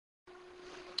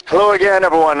Hello again,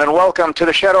 everyone, and welcome to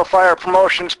the Shadowfire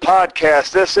Promotions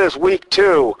podcast. This is week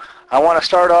 2. I want to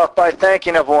start off by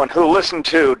thanking everyone who listened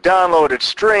to, downloaded,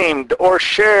 streamed, or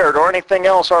shared, or anything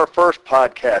else our first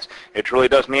podcast. It really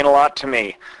does mean a lot to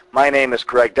me. My name is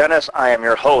Greg Dennis. I am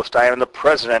your host. I am the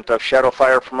president of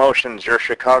Shadowfire Promotions, your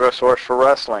Chicago source for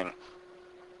wrestling.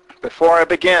 Before I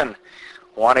begin,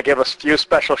 I want to give a few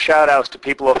special shout-outs to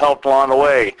people who have helped along the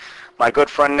way. My good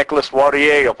friend Nicholas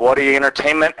Wautier of Wautier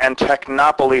Entertainment and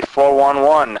Technopoly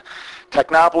 411.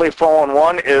 Technopoly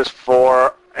 411 is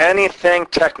for anything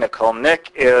technical.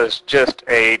 Nick is just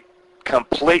a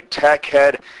complete tech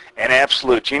head, an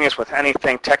absolute genius with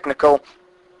anything technical.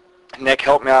 Nick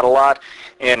helped me out a lot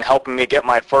in helping me get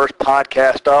my first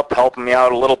podcast up, helping me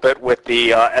out a little bit with the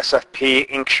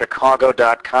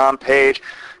SFPIncChicago.com page,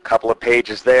 a couple of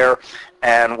pages there,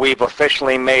 and we've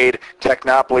officially made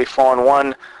Technopoly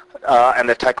 411 and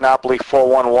the Technopoly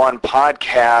 411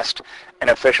 podcast an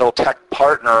official tech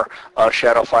partner of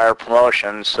Shadowfire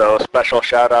Promotions. So special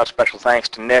shout out, special thanks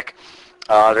to Nick.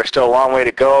 There's still a long way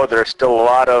to go. There's still a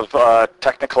lot of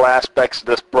technical aspects of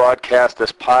this broadcast,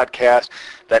 this podcast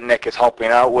that Nick is helping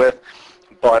out with.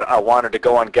 But I wanted to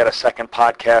go and get a second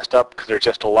podcast up because there's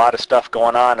just a lot of stuff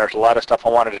going on. There's a lot of stuff I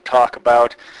wanted to talk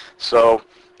about. So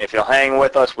if you'll hang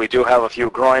with us, we do have a few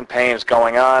growing pains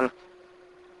going on.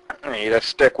 You just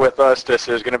stick with us. This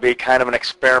is going to be kind of an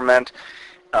experiment.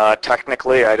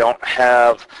 Technically, I don't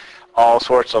have all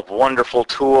sorts of wonderful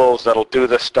tools that'll do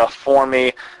this stuff for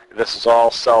me. This is all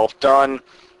self-done.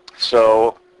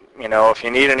 So, if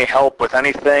you need any help with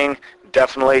anything,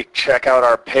 definitely check out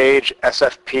our page,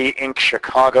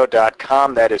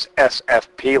 SFPIncChicago.com. That is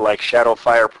SFP, like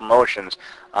Shadowfire Promotions,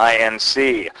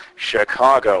 INC,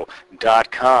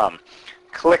 Chicago.com.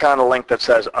 Click on the link that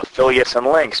says Affiliates and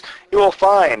Links. You will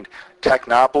find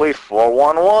Technopoly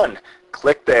 411.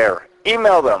 Click there.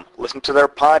 Email them. Listen to their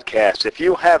podcast. If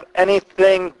you have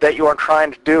anything that you are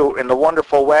trying to do in the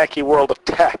wonderful, wacky world of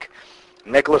tech,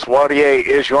 Nicholas Wautier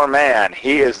is your man.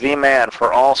 He is the man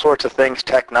for all sorts of things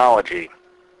technology.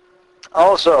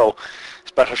 Also,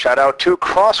 special shout out to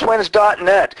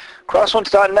Crosswinds.net.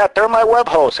 Crosswinds.net, they're my web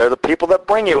hosts. They're the people that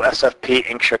bring you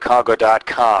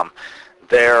SFPIncChicago.com.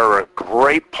 They're a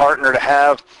great partner to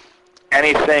have.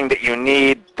 Anything that you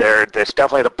need, there's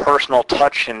definitely the personal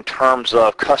touch in terms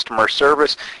of customer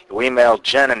service. You email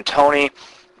Jen and Tony.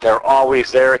 They're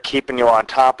always there keeping you on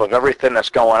top of everything that's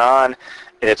going on.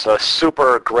 It's a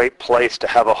super great place to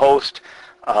have a host.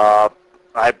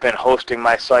 I've been hosting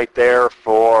my site there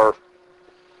for,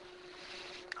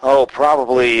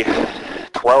 probably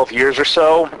 12 years or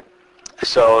so.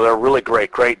 So they're really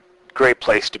great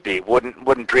place to be.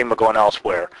 Wouldn't dream of going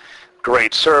elsewhere.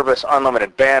 Great service,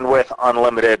 unlimited bandwidth,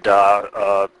 unlimited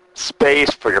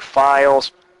space for your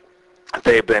files.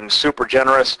 They've been super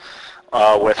generous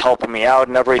with helping me out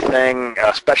and everything,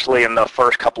 especially in the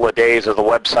first couple of days of the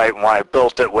website when I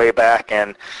built it way back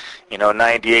in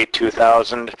 98,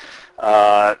 2000.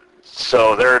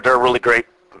 So they're really great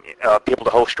people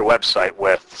to host your website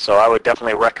with. So I would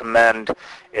definitely recommend,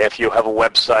 if you have a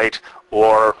website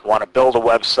or want to build a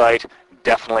website,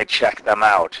 definitely check them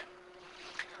out.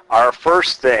 Our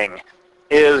first thing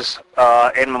is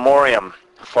in memoriam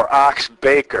for Ox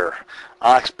Baker.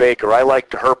 Ox Baker, I like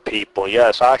to hurt people.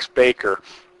 Yes, Ox Baker.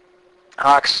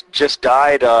 Ox just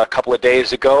died a couple of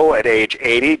days ago at age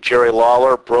 80. Jerry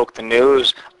Lawler broke the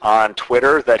news on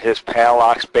Twitter that his pal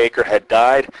Ox Baker had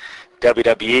died.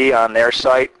 WWE on their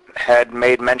site had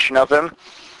made mention of him.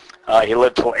 He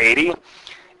lived till 80.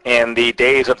 In the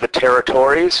days of the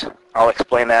territories, I'll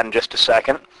explain that in just a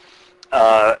second.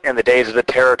 In the days of the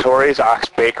territories, Ox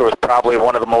Baker was probably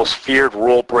one of the most feared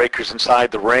rule breakers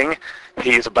inside the ring.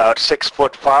 He's about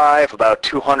 6'5", about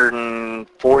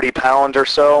 240 pounds or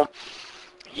so.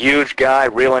 Huge guy,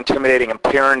 real intimidating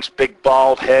appearance, big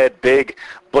bald head, big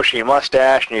bushy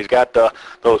mustache, and he's got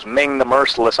those Ming the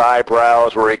Merciless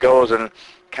eyebrows where he goes and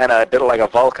kind of did it like a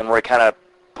Vulcan, where he kind of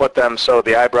put them so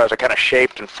the eyebrows are kind of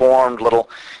shaped and formed, little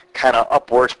kind of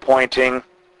upwards pointing.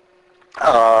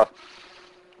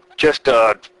 Just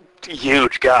a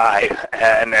huge guy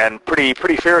and pretty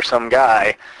fearsome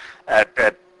guy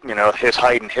at his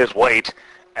height and his weight.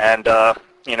 And I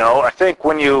think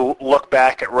when you look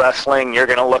back at wrestling, you're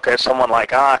going to look at someone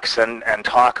like Ox and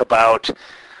talk about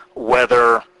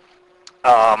whether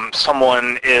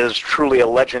someone is truly a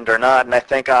legend or not. And I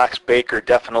think Ox Baker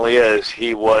definitely is.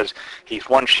 He's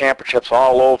won championships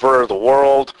all over the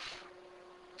world.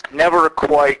 Never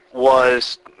quite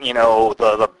was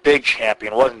the big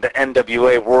champion, wasn't the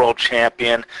NWA World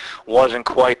Champion, wasn't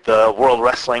quite the World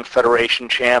Wrestling Federation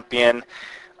Champion,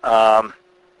 but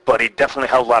he definitely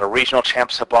held a lot of regional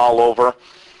championship all over.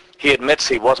 He admits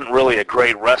he wasn't really a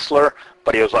great wrestler,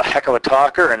 but he was a heck of a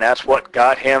talker, and that's what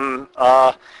got him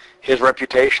his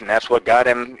reputation. That's what got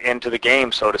him into the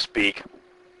game, so to speak.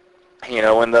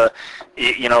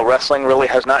 Wrestling really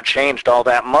has not changed all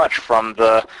that much from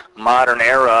the modern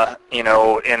era,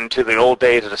 into the old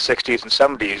days of the 60s and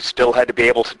 70s. You still had to be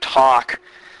able to talk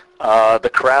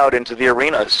the crowd into the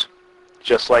arenas,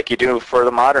 just like you do for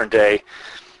the modern day.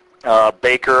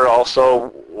 Baker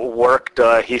also worked,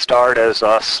 he starred as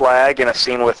Slag in a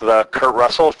scene with Kurt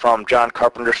Russell from John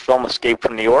Carpenter's film Escape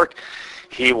from New York.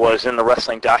 He was in the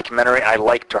wrestling documentary I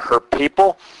Like to Hurt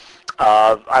People.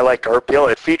 I Like to Hurt People.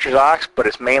 It features Ox, but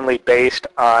it's mainly based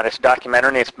on, it's a documentary,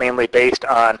 and it's mainly based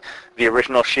on the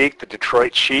original Sheik, the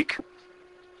Detroit Sheik,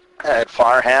 Ed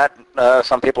Farhat.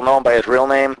 Some people know him by his real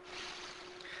name.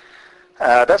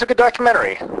 That's a good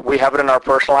documentary. We have it in our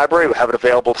personal library. We have it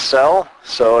available to sell.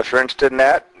 So if you're interested in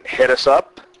that, hit us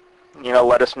up.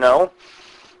 Let us know.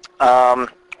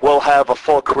 We'll have a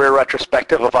full career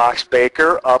retrospective of Ox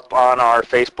Baker up on our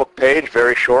Facebook page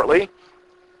very shortly.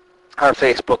 Our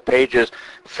Facebook page is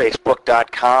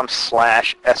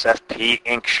facebook.com/SFP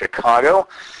Inc. Chicago.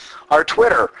 Our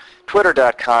Twitter,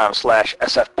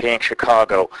 twitter.com/SFP Inc.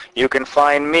 Chicago. You can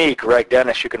find me, Greg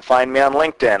Dennis. You can find me on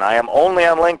LinkedIn. I am only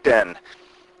on LinkedIn.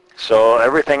 So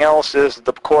everything else is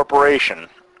the corporation.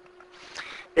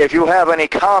 If you have any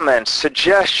comments,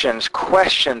 suggestions,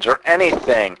 questions, or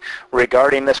anything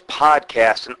regarding this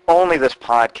podcast, and only this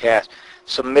podcast,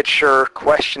 submit your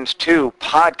questions to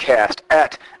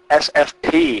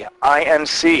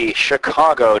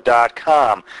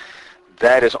podcast@sfpincchicago.com.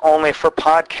 That is only for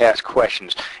podcast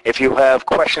questions. If you have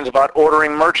questions about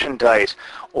ordering merchandise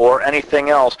or anything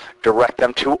else, direct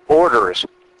them to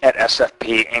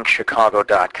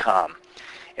orders@sfpincchicago.com.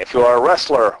 If you are a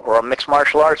wrestler or a mixed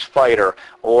martial arts fighter,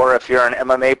 or if you're an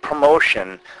MMA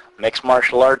promotion, mixed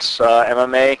martial arts,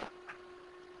 MMA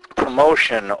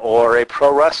promotion, or a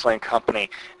pro wrestling company,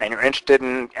 and you're interested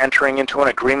in entering into an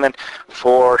agreement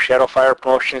for Shadowfire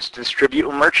Promotions to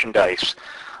distribute merchandise,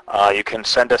 you can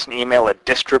send us an email at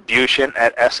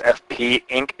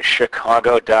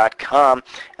distribution@sfpincchicago.com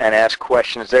and ask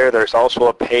questions there. There's also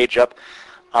a page up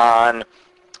on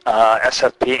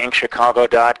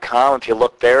sfpincchicago.com. If you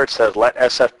look there, it says let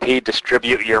SFP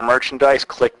distribute your merchandise.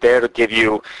 Click there to give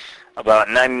you about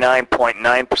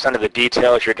 99.9% of the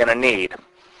details you're going to need.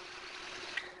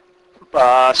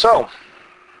 So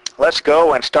let's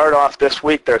go and start off this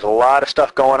week. There's a lot of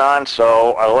stuff going on,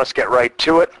 so let's get right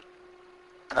to it.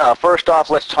 First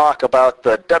off, let's talk about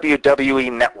the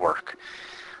WWE Network.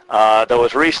 There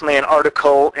was recently an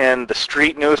article in the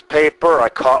Street newspaper. I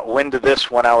caught wind of this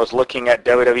when I was looking at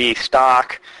WWE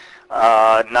stock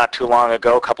not too long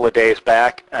ago, a couple of days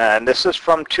back. And this is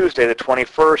from Tuesday the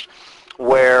 21st,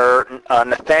 where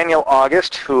Nathaniel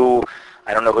August, who,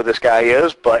 I don't know who this guy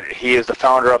is, but he is the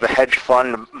founder of the hedge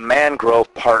fund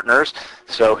Mangrove Partners,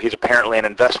 so he's apparently an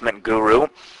investment guru.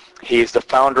 He's the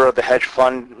founder of the hedge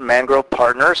fund Mangrove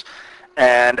Partners.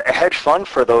 And a hedge fund,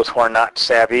 for those who are not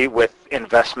savvy with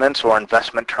investments or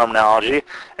investment terminology,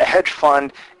 a hedge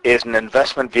fund is an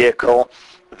investment vehicle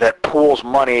that pools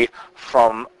money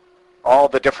from all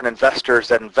the different investors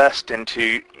that invest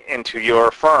into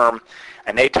your firm,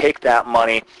 and they take that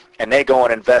money and they go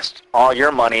and invest all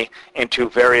your money into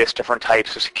various different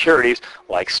types of securities,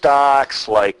 like stocks,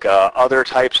 like other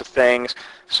types of things.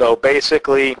 So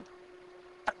basically,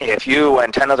 if you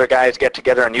and 10 other guys get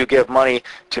together and you give money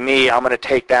to me, I'm going to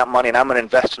take that money and I'm going to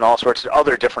invest in all sorts of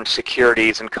other different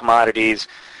securities and commodities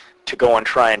to go and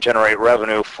try and generate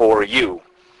revenue for you.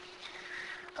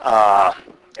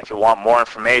 If you want more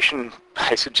information,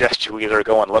 I suggest you either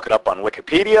go and look it up on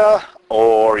Wikipedia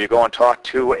or you go and talk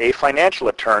to a financial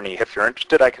attorney. If you're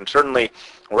interested, I can certainly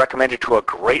recommend you to a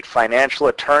great financial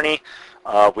attorney.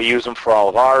 We use them for all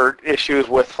of our issues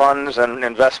with funds and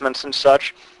investments and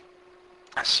such.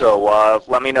 So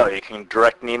let me know. You can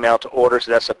direct an email to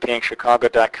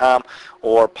orders@sfpincchicago.com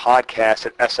or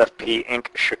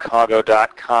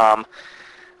podcast@sfpincchicago.com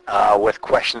with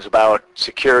questions about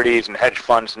securities and hedge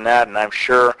funds and that, and I'm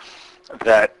sure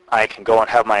that I can go and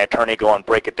have my attorney go and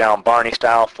break it down Barney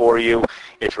style for you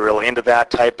if you're really into that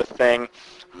type of thing.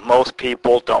 Most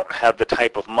people don't have the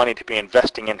type of money to be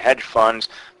investing in hedge funds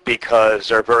because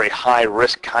they're very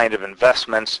high-risk kind of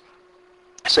investments.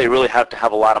 So you really have to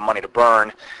have a lot of money to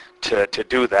burn to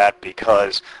do that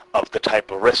because of the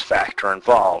type of risk factor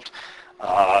involved.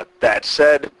 That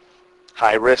said,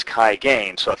 high risk, high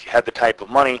gain. So if you have the type of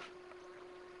money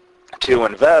to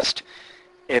invest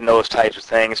in those types of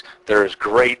things, there's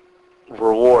great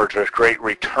rewards, there's great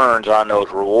returns on those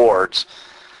rewards.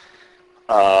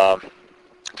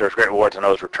 There's great rewards on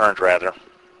those returns, rather.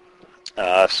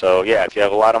 So yeah, if you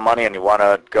have a lot of money and you want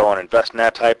to go and invest in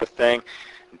that type of thing,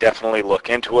 definitely look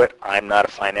into it. I'm not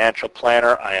a financial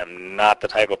planner. I am not the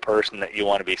type of person that you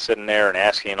want to be sitting there and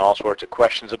asking all sorts of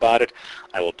questions about it.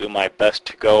 I will do my best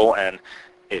to go, and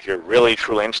if you're really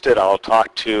truly interested, I'll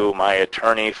talk to my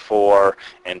attorney for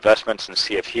investments and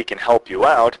see if he can help you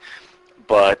out.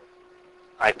 But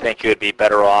I think you'd be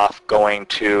better off going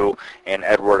to an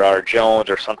Edward R. Jones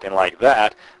or something like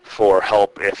that for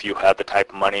help if you have the type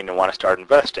of money and you want to start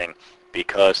investing.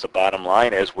 Because the bottom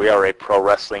line is we are a pro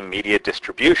wrestling media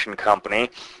distribution company,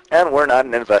 and we're not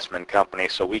an investment company,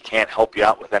 so we can't help you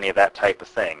out with any of that type of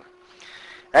thing.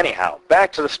 Anyhow,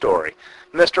 back to the story.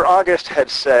 Mr. August had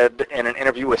said in an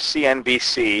interview with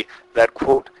CNBC that,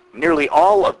 quote, nearly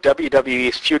all of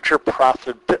WWE's future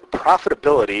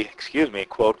profitability,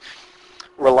 quote,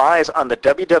 relies on the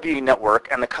WWE Network,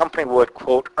 and the company would,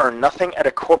 quote, earn nothing at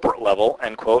a corporate level,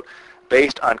 end quote,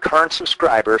 based on current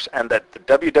subscribers, and that the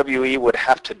WWE would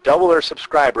have to double their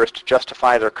subscribers to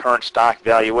justify their current stock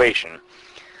valuation.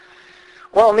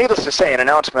 Well, needless to say, an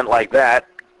announcement like that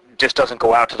just doesn't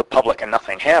go out to the public and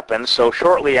nothing happens. So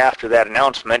shortly after that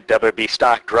announcement, WWE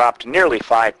stock dropped nearly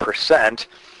 5%.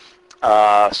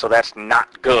 So that's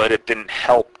not good. It didn't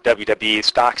help WWE's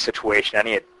stock situation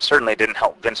any. It certainly didn't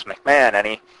help Vince McMahon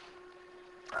any.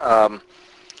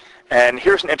 And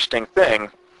here's an interesting thing.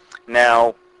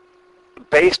 Now,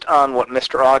 based on what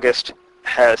Mr. August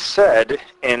has said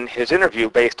in his interview,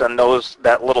 based on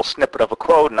that little snippet of a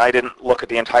quote, and I didn't look at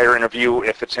the entire interview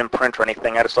if it's in print or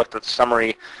anything, I just looked at the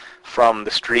summary from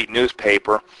the street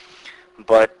newspaper.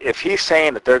 But if he's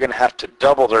saying that they're going to have to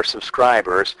double their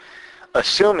subscribers,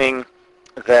 assuming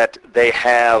that they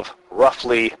have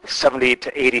roughly 70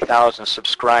 to 80,000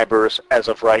 subscribers as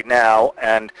of right now,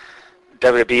 and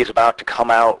WWE is about to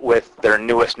come out with their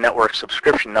newest network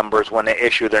subscription numbers when they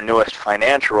issue their newest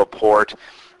financial report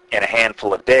in a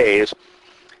handful of days,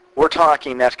 we're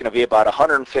talking that's going to be about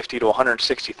 150 to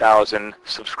 160,000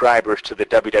 subscribers to the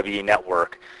WWE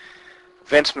Network.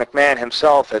 Vince McMahon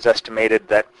himself has estimated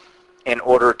that in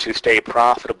order to stay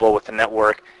profitable with the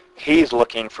network, he's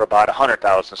looking for about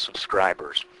 100,000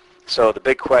 subscribers. So the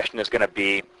big question is going to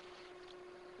be,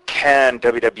 can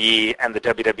WWE and the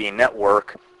WWE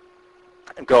Network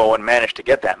go and manage to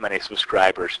get that many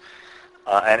subscribers?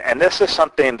 And this is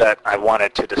something that I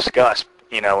wanted to discuss,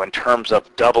 in terms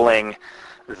of doubling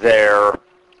their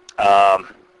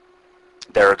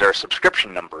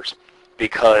subscription numbers.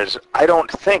 Because I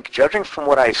don't think, judging from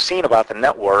what I've seen about the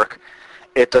network,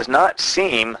 it does not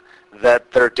seem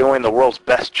that they're doing the world's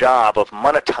best job of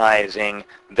monetizing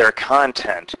their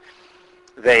content.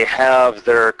 They have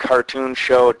their cartoon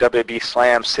show, WWE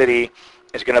Slam City,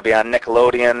 is going to be on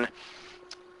Nickelodeon.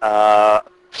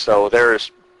 So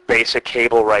there's basic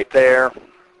cable right there.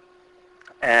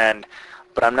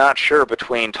 But I'm not sure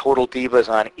between Total Divas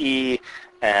on E!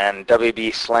 And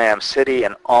WWE Slam City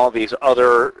and all these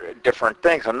other different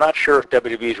things, I'm not sure if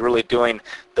WWE is really doing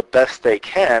the best they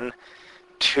can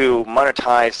to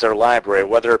monetize their library,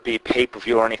 whether it be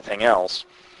pay-per-view or anything else.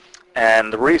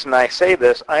 And the reason I say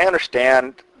this, I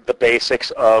understand the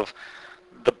basics of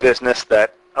the business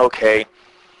that, okay,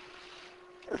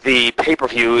 the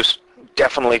pay-per-views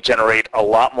definitely generate a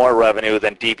lot more revenue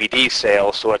than DVD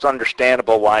sales, so it's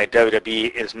understandable why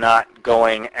WWE is not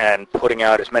going and putting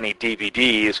out as many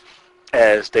DVDs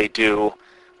as they do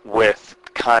with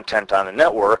content on the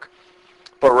network.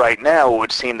 But right now, it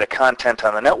would seem the content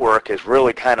on the network is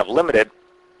really kind of limited,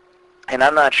 and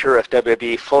I'm not sure if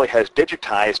WWE fully has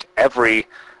digitized every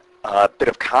bit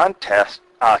of content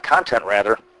on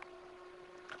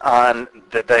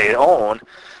that they own,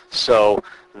 so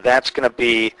that's going to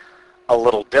be a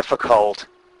little difficult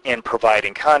in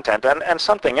providing content. And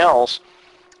something else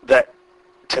that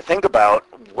to think about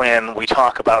when we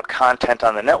talk about content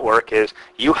on the network is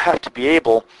you have to be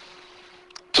able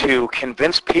to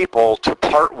convince people to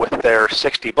part with their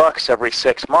 $60 every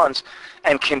 6 months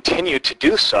and continue to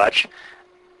do such,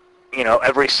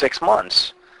 every 6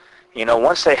 months.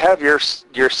 Once they have your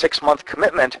 6-month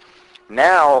commitment,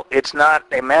 now it's not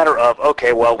a matter of,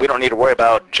 okay, well, we don't need to worry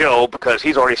about Joe because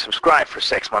he's already subscribed for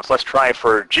 6 months. Let's try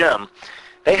for Jim.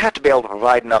 They have to be able to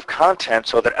provide enough content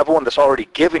so that everyone that's already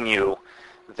given you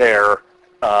their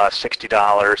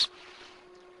 $60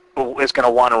 is going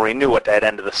to want to renew at that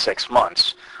end of the 6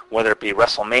 months, whether it be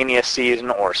WrestleMania season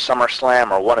or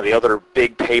SummerSlam or one of the other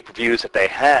big pay-per-views that they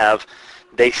have.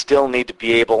 They still need to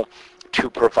be able to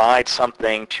provide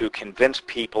something to convince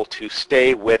people to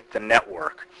stay with the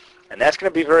network. And that's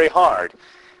going to be very hard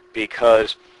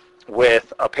because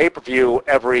with a pay-per-view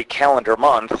every calendar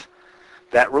month,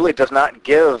 that really does not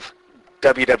give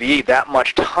WWE that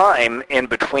much time in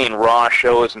between Raw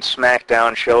shows and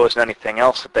SmackDown shows and anything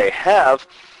else that they have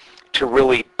to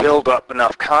really build up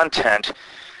enough content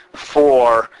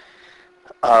for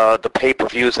the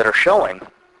pay-per-views that are showing.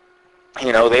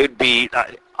 You know, they'd be,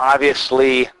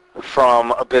 obviously,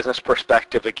 from a business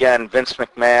perspective, again, Vince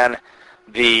McMahon,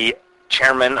 the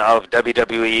chairman of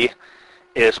WWE,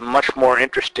 is much more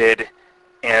interested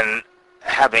in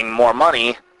having more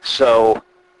money, so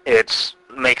it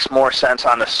makes more sense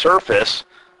on the surface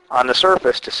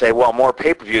to say, well, more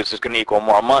pay-per-views is going to equal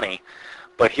more money.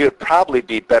 But he would probably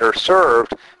be better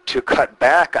served to cut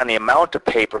back on the amount of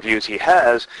pay-per-views he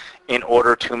has in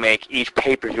order to make each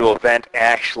pay-per-view event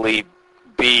actually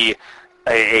be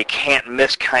a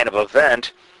can't-miss kind of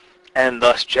event and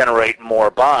thus generate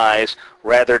more buys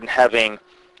rather than having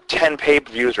 10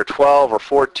 pay-per-views or 12 or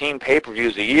 14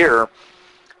 pay-per-views a year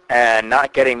and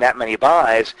not getting that many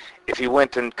buys. If you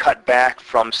went and cut back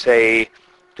from, say,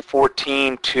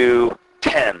 14 to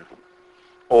 10,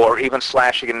 or even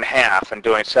slashing it in half and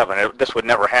doing 7. This would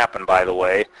never happen, by the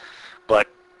way. But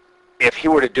if he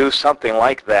were to do something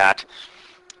like that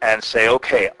and say,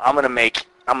 okay, I'm going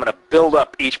to build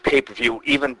up each pay-per-view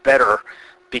even better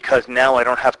because now I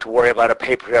don't have to worry about a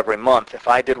pay-per-view every month. If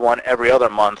I did one every other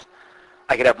month,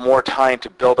 I could have more time to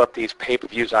build up these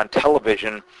pay-per-views on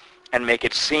television and make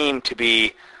it seem to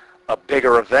be a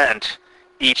bigger event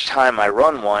each time I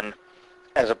run one,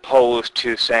 as opposed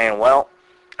to saying, well,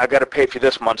 I've got to pay for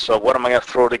this month, so what am I going to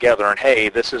throw together? And hey,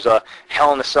 this is a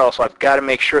Hell in a Cell, so I've got to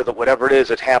make sure that whatever it is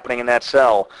that's happening in that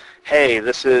cell, hey,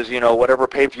 this is, whatever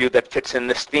pay-per-view that fits in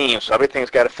this theme, so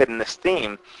everything's got to fit in this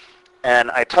theme.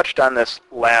 And I touched on this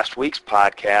last week's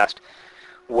podcast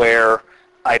where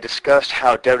I discussed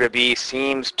how WWE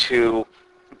seems to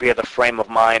be of the frame of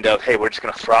mind of, hey, we're just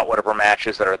going to throw out whatever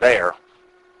matches that are there.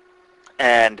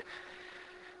 And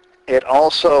it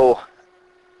also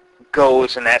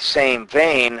goes in that same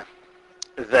vein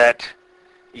that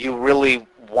you really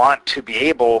want to be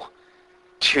able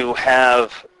to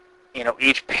have,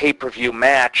 each pay-per-view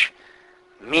match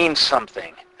mean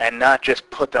something and not just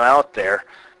put them out there.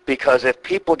 Because if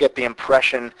people get the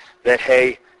impression that,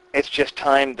 hey, it's just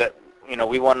time that,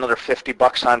 we want another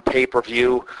 $50 on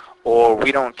pay-per-view, or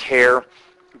we don't care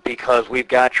because we've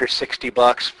got your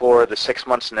 $60 for the 6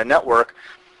 months in the network,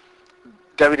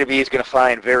 WWE is going to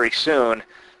find very soon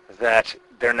that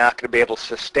they're not going to be able to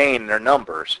sustain their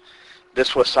numbers.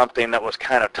 This was something that was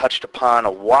kind of touched upon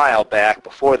a while back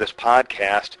before this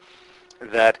podcast,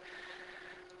 that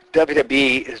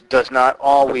WWE does not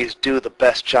always do the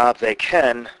best job they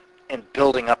can in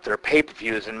building up their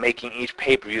pay-per-views and making each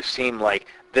pay-per-view seem like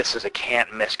this is a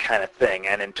can't-miss kind of thing.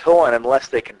 And until and unless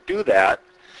they can do that,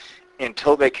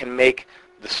 until they can make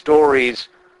the stories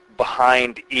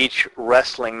behind each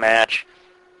wrestling match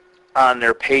on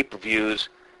their pay-per-views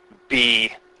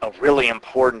be a really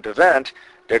important event,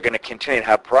 they're going to continue to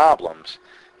have problems.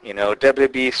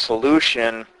 WWE's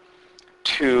solution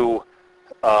to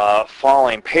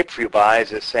falling pay-per-view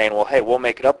buys is saying, well, hey, we'll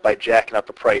make it up by jacking up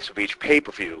the price of each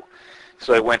pay-per-view.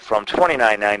 So it went from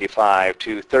 $29.95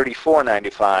 to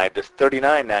 $34.95 to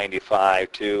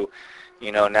 $39.95 to,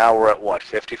 now we're at what,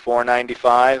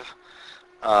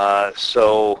 $54.95?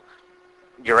 So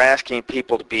you're asking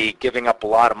people to be giving up a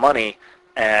lot of money,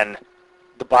 and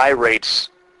the buy rates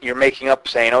you're making up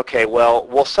saying, okay, well,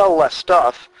 we'll sell less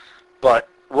stuff, but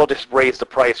we'll just raise the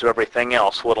price of everything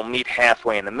else, so it'll meet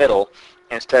halfway in the middle,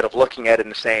 instead of looking at it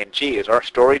and saying, gee, is our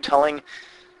storytelling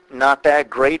not that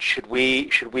great? Should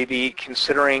we be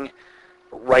considering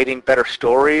writing better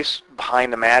stories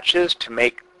behind the matches to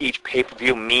make each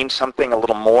pay-per-view mean something a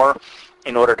little more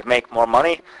in order to make more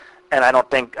money? And I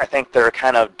think they're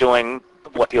kind of doing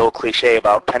what the old cliche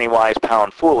about penny wise,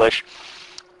 pound foolish,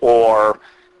 or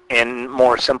in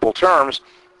more simple terms,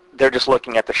 they're just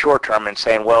looking at the short term and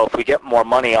saying, well, if we get more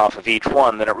money off of each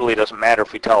one, then it really doesn't matter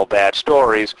if we tell bad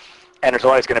stories. And there's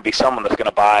always going to be someone that's going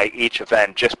to buy each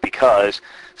event just because.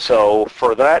 So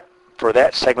for that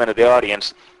segment of the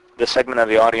audience, the segment of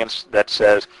the audience that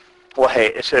says, well, hey,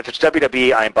 if it's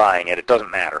WWE, I'm buying it. It doesn't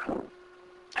matter.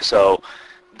 So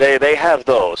they have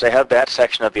those. They have that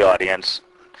section of the audience.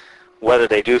 Whether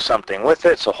they do something with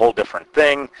it, it's a whole different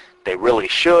thing. They really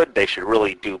should. They should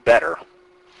really do better.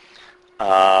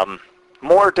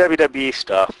 More WWE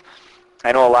stuff.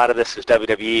 I know a lot of this is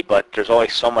WWE, but there's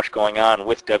always so much going on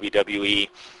with WWE.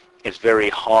 It's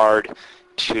very hard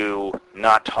to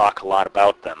not talk a lot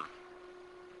about them.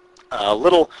 A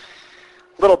little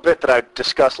bit that I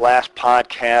discussed last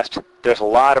podcast, there's a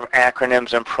lot of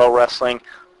acronyms in pro wrestling.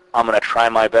 I'm going to try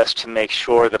my best to make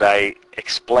sure that I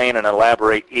explain and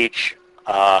elaborate each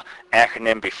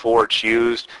acronym before it's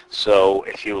used. So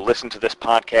if you listen to this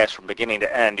podcast from beginning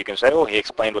to end, you can say, oh, he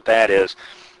explained what that is,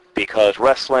 because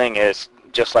wrestling is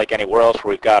just like anywhere else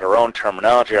where we've got our own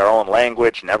terminology, our own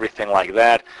language, and everything like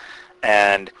that.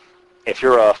 And if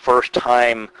you're a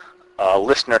first-time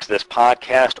listener to this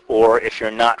podcast, or if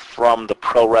you're not from the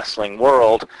pro wrestling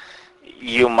world,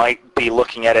 you might be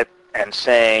looking at it and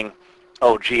saying,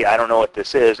 oh, gee, I don't know what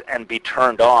this is, and be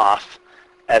turned off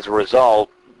as a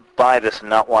result by this and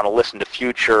not want to listen to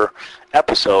future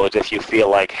episodes if you feel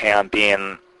like, hey, I'm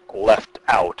being left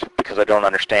out because I don't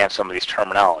understand some of these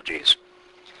terminologies.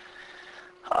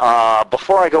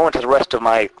 Before I go into the rest of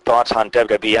my thoughts on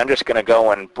WWE, I'm just going to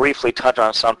go and briefly touch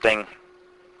on something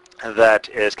that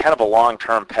is kind of a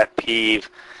long-term pet peeve,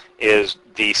 is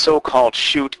the so-called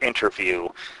shoot interview.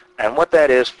 And what that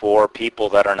is, for people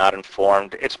that are not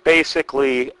informed, it's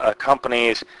basically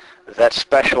companies that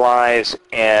specialize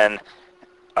in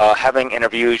having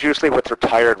interviews, usually with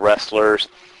retired wrestlers,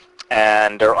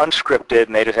 and they're unscripted,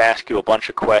 and they just ask you a bunch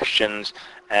of questions,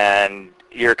 and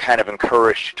you're kind of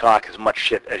encouraged to talk as much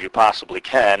shit as you possibly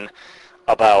can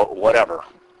about whatever.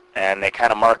 And they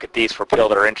kind of market these for people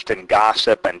that are interested in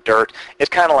gossip and dirt. It's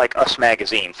kind of like Us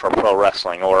Magazine for pro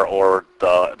wrestling, or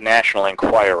the National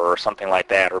Enquirer or something like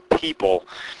that, or People,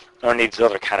 or these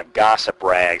other kind of gossip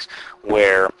rags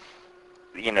where,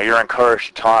 you know, you're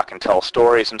encouraged to talk and tell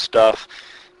stories and stuff.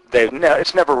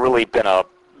 It's never really been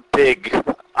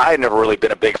I've never really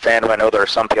been a big fan of it. I know there are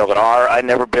some people that are. I've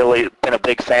never really been a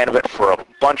big fan of it for a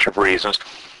bunch of reasons.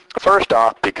 First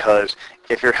off, because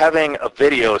if you're having a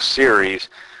video series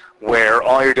where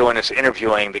all you're doing is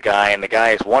interviewing the guy, and the guy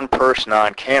is one person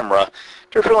on camera,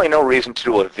 there's really no reason to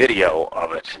do a video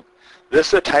of it. This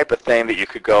is the type of thing that you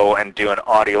could go and do an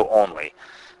audio only.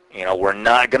 You know, we're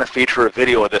not going to feature a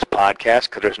video of this podcast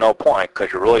because there's no point,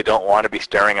 because you really don't want to be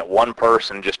staring at one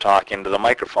person just talking to the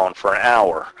microphone for an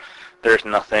hour. There's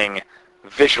nothing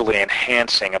visually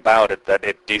enhancing about it that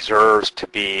it deserves to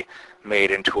be made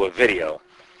into a video.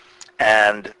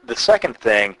 And the second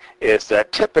thing is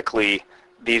that typically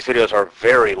these videos are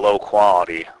very low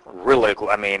quality. Really,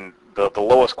 I mean, the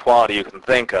lowest quality you can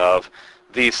think of,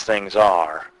 these things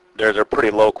are. They're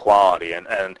pretty low quality,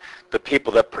 and the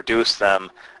people that produce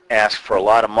them ask for a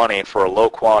lot of money for a low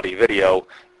quality video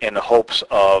in the hopes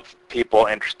of people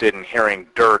interested in hearing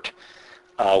dirt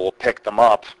will pick them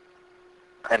up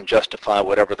and justify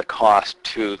whatever the cost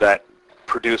to that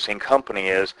producing company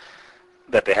is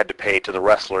that they had to pay to the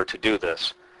wrestler to do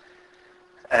this.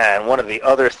 And one of the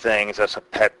other things that's a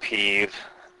pet peeve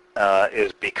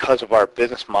is because of our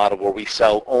business model where we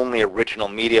sell only original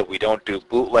media, we don't do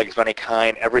bootlegs of any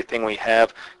kind. Everything we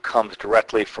have comes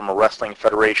directly from a wrestling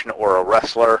federation or a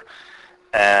wrestler.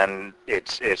 And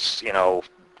it's you know,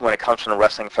 when it comes from the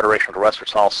wrestling federation or the wrestler,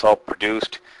 it's all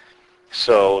self-produced.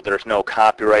 So there's no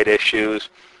copyright issues.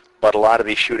 But a lot of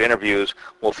these shoot interviews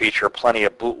will feature plenty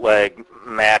of bootleg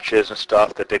matches and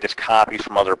stuff that they just copy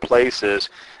from other places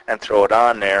and throw it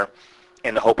on there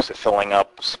in the hopes of filling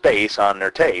up space on their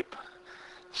tape.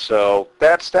 So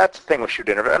that's the thing with shoot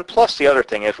interview. And plus the other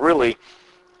thing is, really,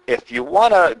 if you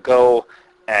want to go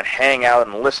and hang out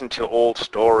and listen to old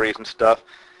stories and stuff,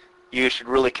 you should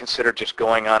really consider just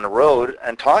going on the road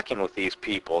and talking with these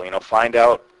people. You know, find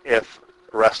out if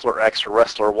wrestler X or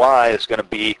wrestler Y is going to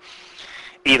be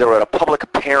either at a public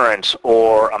appearance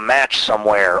or a match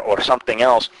somewhere or something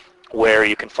else where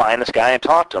you can find this guy and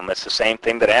talk to him. It's the same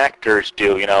thing that actors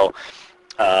do. You know,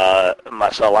 a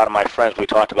lot of my friends, we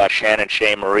talked about Shannon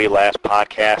Shae Marie last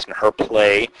podcast and her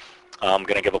play. I'm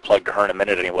going to give a plug to her in a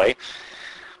minute anyway.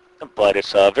 But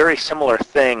it's a very similar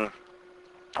thing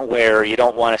where you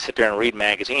don't want to sit there and read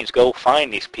magazines. Go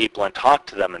find these people and talk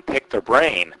to them and pick their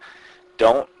brain.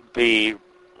 Don't be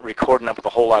recording up with a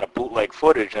whole lot of bootleg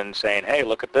footage and saying, hey,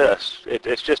 look at this. It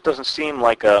just doesn't seem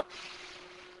like a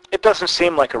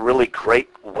really great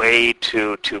way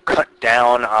to cut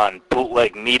down on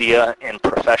bootleg media in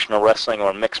professional wrestling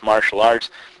or mixed martial arts,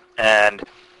 and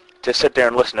to sit there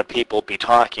and listen to people be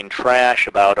talking trash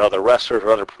about other wrestlers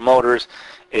or other promoters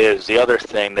is the other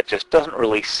thing that just doesn't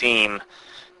really seem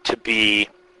to be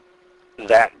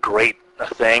that great a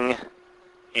thing.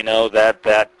 You know,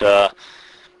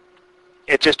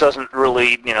 it just doesn't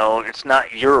really, you know, it's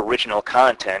not your original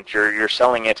content. You're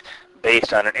selling it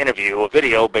based on an interview, a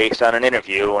video based on an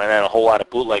interview, and then a whole lot of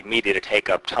bootleg media to take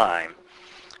up time.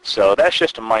 So that's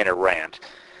just a minor rant.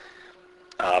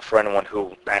 For anyone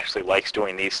who actually likes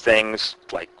doing these things,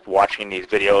 like watching these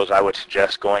videos, I would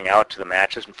suggest going out to the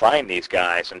matches and find these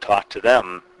guys and talk to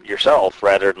them yourself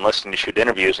rather than listening to shoot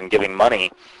interviews and giving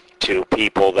money to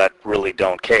people that really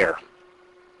don't care.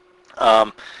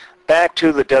 Back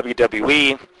to the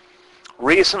WWE.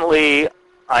 Recently,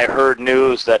 I heard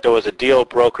news that there was a deal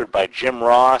brokered by Jim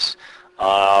Ross,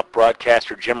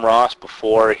 broadcaster Jim Ross,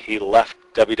 before he left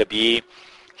WWE.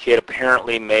 He had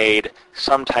apparently made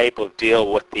some type of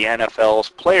deal with the NFL's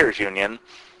Players Union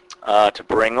to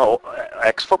bring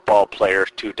ex-football players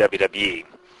to WWE.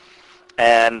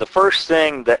 And the first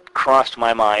thing that crossed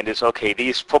my mind is, okay,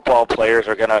 these football players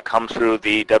are going to come through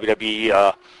the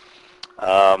WWE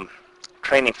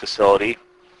training facility.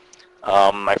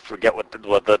 I forget what the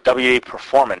WWE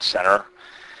Performance Center.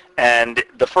 And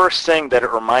the first thing that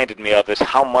it reminded me of is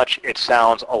how much it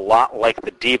sounds a lot like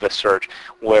the Diva Search,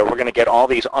 where we're going to get all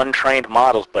these untrained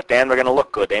models, but damn, they're going to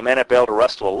look good. They may not be able to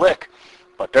wrestle a lick,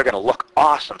 but they're going to look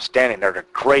awesome standing there. They're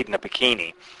great in a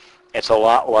bikini. It's a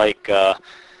lot like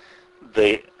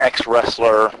the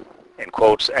ex-wrestler, in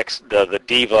quotes, the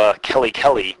diva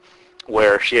Kelly,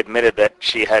 where she admitted that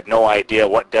she had no idea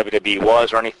what WWE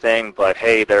was or anything, but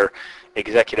hey, they're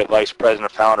executive vice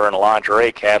president, founder in a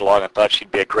lingerie catalog, and thought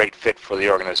she'd be a great fit for the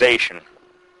organization.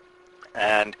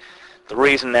 And the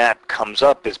reason that comes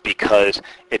up is because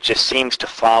it just seems to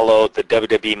follow the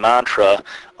WWE mantra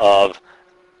of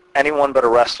anyone but a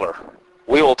wrestler.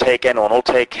 We will take anyone. We'll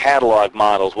take catalog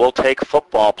models. We'll take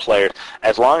football players,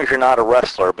 as long as you're not a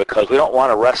wrestler, because we don't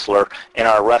want a wrestler in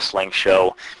our wrestling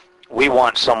show. We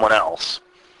want someone else.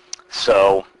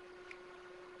 So,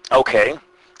 okay,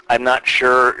 I'm not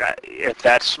sure if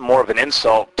that's more of an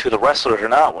insult to the wrestlers or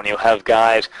not, when you have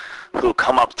guys who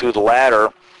come up through the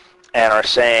ladder and are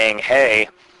saying, hey,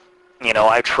 you know,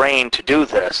 I trained to do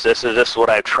this. This is what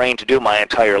I've trained to do my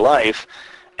entire life.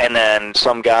 And then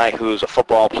some guy who's a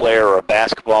football player or a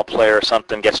basketball player or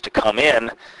something gets to come in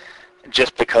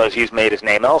just because he's made his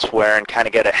name elsewhere and kind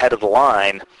of get ahead of the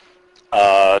line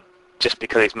just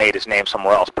because he's made his name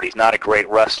somewhere else. But he's not a great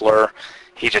wrestler.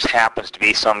 He just happens to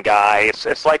be some guy.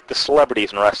 It's like the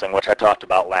celebrities in wrestling, which I talked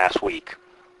about last week.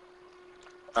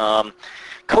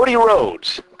 Cody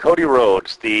Rhodes,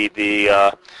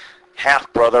 the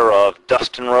half-brother of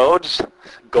Dustin Rhodes,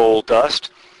 Gold Dust.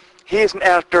 He's,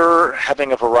 after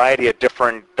having a variety of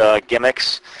different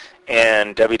gimmicks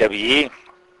in WWE,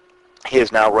 he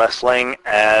is now wrestling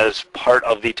as part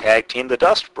of the tag team, the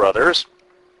Dust Brothers,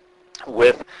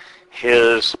 with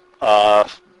his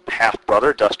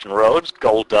half-brother, Dustin Rhodes,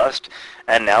 Gold Dust,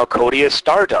 and now Cody is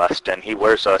Stardust, and he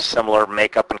wears a similar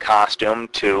makeup and costume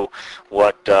to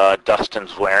what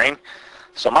Dustin's wearing.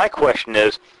 So my question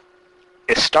is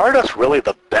Stardust really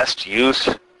the best use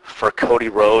for Cody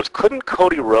Rhodes? Couldn't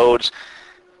Cody Rhodes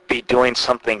be doing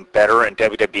something better in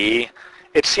WWE?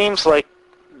 It seems like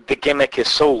the gimmick is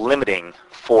so limiting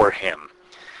for him.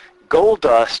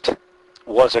 Goldust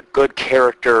was a good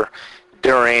character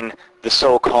during the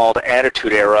so-called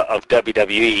Attitude Era of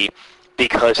WWE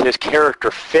because his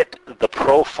character fit the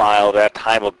profile at that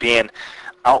time of being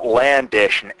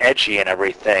outlandish and edgy and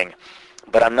everything.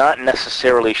 But I'm not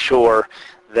necessarily sure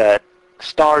that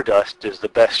Stardust is the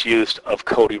best use of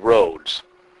Cody Rhodes.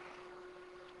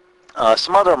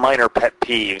 Some other minor pet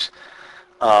peeves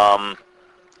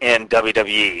in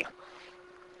WWE.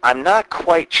 I'm not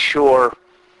quite sure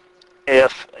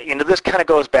if, this kind of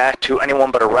goes back to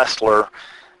anyone but a wrestler.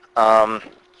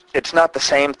 It's not the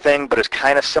same thing, but it's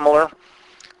kind of similar,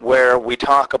 where we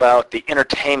talk about the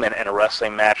entertainment in a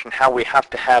wrestling match and how we have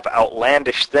to have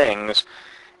outlandish things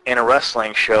in a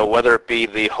wrestling show, whether it be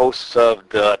the hosts of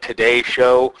the Today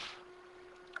Show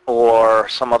or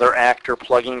some other actor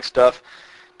plugging stuff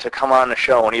to come on the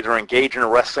show and either engage in a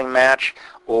wrestling match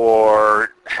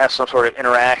or have some sort of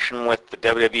interaction with the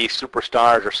WWE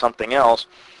superstars or something else.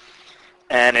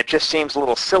 And it just seems a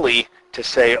little silly to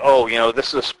say, oh, this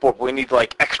is a sport, we need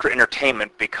like extra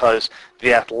entertainment because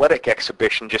the athletic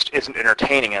exhibition just isn't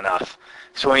entertaining enough.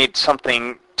 So we need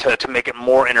something to make it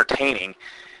more entertaining.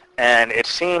 And it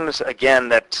seems, again,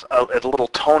 that's a little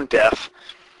tone deaf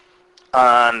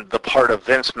on the part of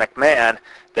Vince McMahon,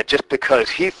 that just because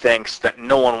he thinks that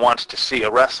no one wants to see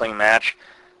a wrestling match,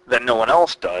 that no one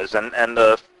else does. And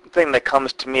the thing that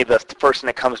comes to me, the first thing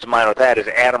that comes to mind with that is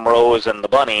Adam Rose and the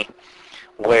Bunny,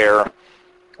 where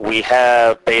we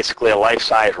have basically a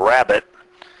life-size rabbit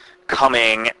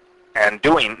coming and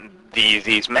doing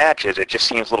these matches. It just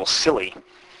seems a little silly.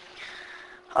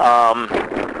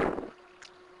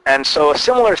 And so a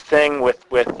similar thing with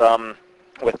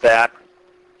that.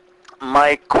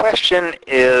 My question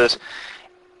is,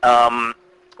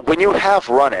 when you have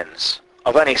run-ins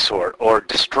of any sort or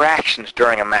distractions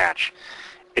during a match,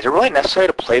 is it really necessary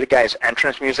to play the guy's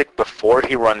entrance music before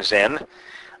he runs in?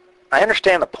 I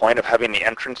understand the point of having the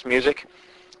entrance music,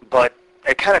 but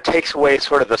it kind of takes away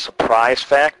sort of the surprise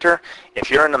factor.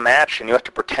 If you're in the match and you have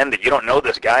to pretend that you don't know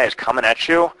this guy is coming at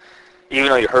you, even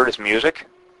though you heard his music,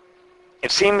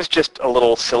 it seems just a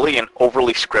little silly and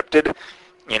overly scripted.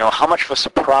 You know, how much of a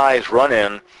surprise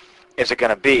run-in is it going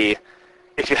to be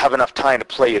if you have enough time to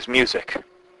play his music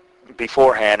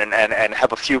beforehand and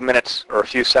have a few minutes or a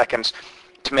few seconds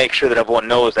to make sure that everyone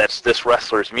knows that's this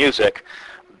wrestler's music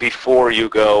before you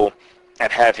go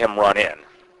and have him run in.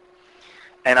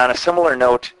 And on a similar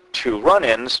note to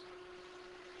run-ins,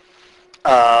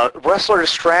 wrestler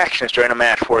distractions during a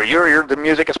match where the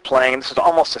music is playing. This is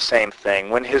almost the same thing.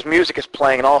 When his music is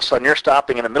playing and all of a sudden you're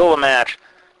stopping in the middle of the match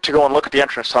to go and look at the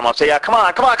entrance tunnel and say, yeah, come on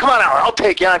out, I'll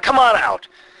take you on, come on out.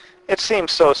 It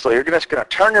seems so silly. You're just going to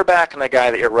turn your back on the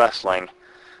guy that you're wrestling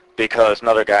because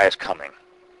another guy is coming.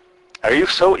 Are you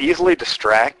so easily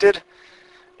distracted?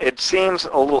 It seems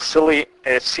a little silly.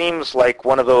 It seems like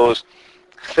one of those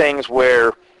things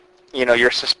where, you know,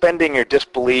 you're suspending your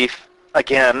disbelief,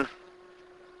 again,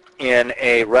 in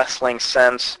a wrestling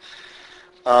sense,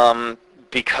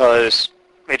 because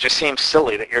it just seems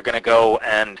silly that you're going to go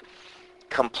and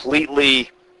completely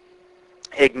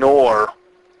ignore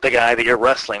the guy that you're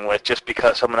wrestling with just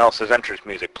because someone else's entrance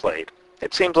music played.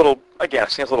 It seems a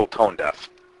little tone deaf.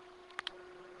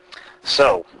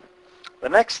 So, the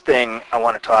next thing I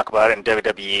want to talk about in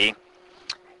WWE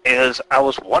is I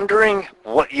was wondering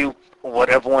what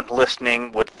everyone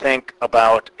listening would think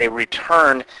about a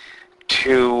return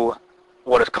to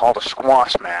what is called a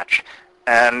squash match.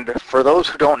 And for those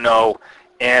who don't know,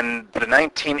 in the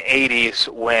 1980s,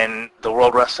 when the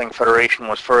World Wrestling Federation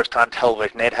was first on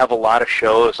television, they'd have a lot of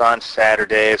shows on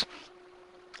Saturdays,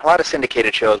 a lot of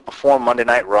syndicated shows before Monday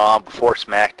Night Raw, before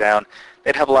SmackDown.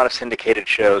 They'd have a lot of syndicated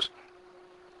shows.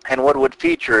 And what it would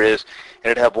feature is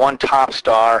it'd have one top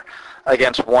star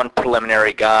against one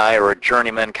preliminary guy or a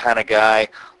journeyman kind of guy,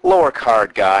 lower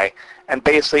card guy. And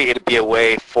basically it'd be a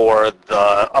way for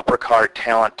the upper card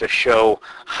talent to show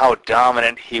how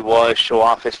dominant he was, show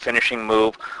off his finishing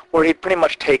move, where he'd pretty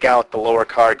much take out the lower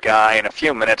card guy in a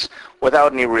few minutes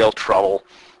without any real trouble.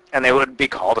 And they would be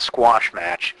called a squash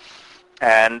match.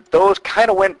 And those kind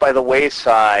of went by the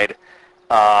wayside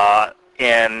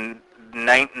in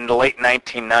the late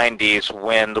 1990s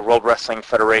when the World Wrestling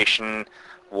Federation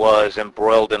was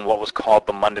embroiled in what was called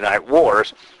the Monday Night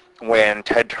Wars, when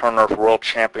Ted Turner of World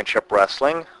Championship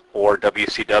Wrestling, or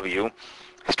WCW,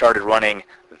 started running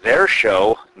their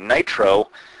show, Nitro,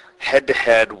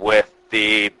 head-to-head with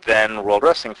the then World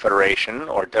Wrestling Federation,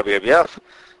 or WWF,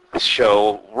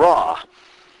 show Raw.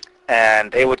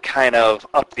 And they would kind of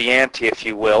up the ante, if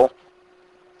you will,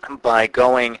 by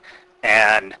going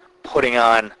and putting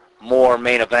on more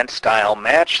main event style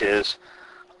matches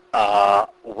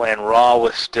when Raw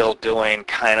was still doing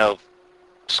kind of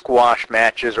squash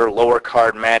matches or lower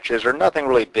card matches or nothing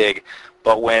really big.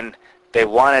 But when they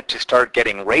wanted to start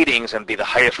getting ratings and be the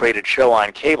highest rated show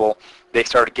on cable, they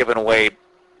started giving away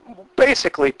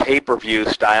basically pay-per-view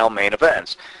style main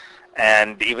events.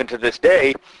 And even to this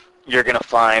day, you're going to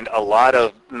find a lot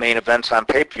of main events on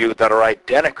pay-per-view that are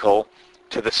identical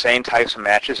to the same types of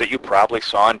matches that you probably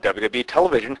saw on WWE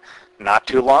television not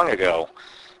too long ago.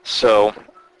 So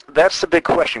that's the big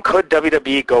question. Could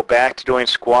WWE go back to doing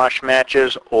squash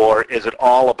matches, or is it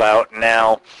all about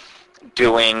now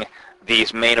doing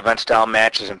these main event style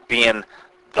matches and being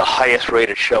the highest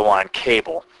rated show on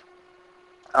cable?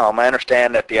 I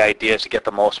understand that the idea is to get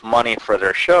the most money for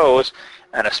their shows,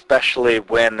 and especially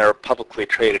when they're a publicly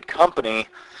traded company,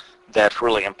 that's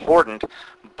really important.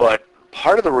 But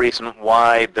part of the reason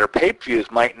why their pay-per-views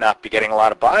might not be getting a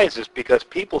lot of buys is because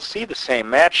people see the same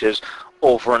matches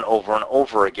over and over and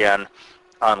over again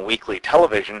on weekly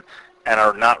television and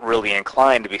are not really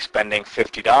inclined to be spending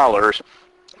 $50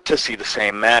 to see the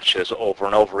same matches over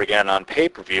and over again on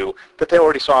pay-per-view that they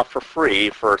already saw for free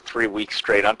for 3 weeks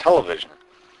straight on television.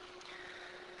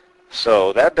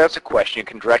 So that's a question. You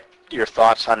can direct your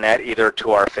thoughts on that either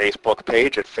to our Facebook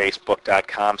page at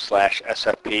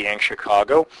facebook.com/SFP Inc.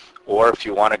 Chicago, or if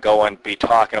you want to go and be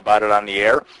talking about it on the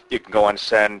air, you can go and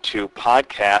send to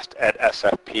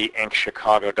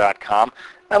podcast@sfpincchicago.com,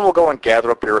 and we'll go and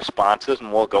gather up your responses,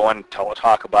 and we'll go and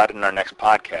talk about it in our next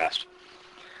podcast.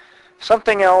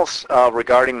 Something else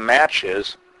regarding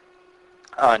matches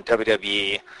on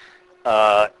WWE,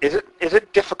 is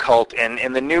it difficult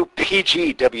in the new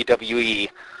PG WWE,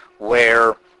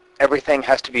 where everything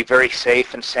has to be very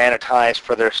safe and sanitized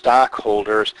for their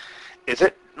stockholders? Is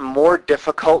it more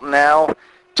difficult now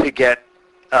to get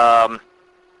a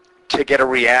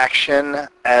reaction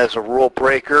as a rule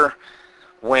breaker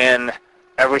when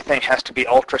everything has to be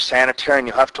ultra sanitary and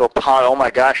you have to apologize? Oh my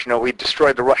gosh, we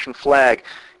destroyed the Russian flag.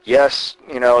 Yes,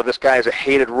 this guy is a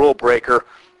hated rule breaker,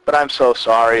 but I'm so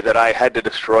sorry that I had to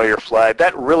destroy your flag.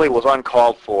 That really was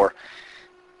uncalled for.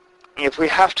 if we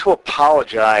have to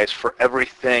apologize for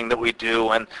everything that we do,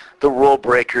 and the rule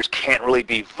breakers can't really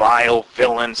be vile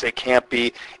villains, they can't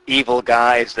be evil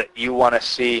guys that you want to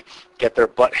see get their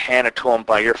butt handed to them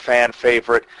by your fan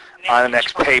favorite on the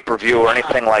next pay-per-view or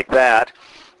anything like that,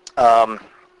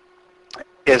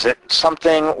 is it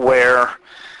something where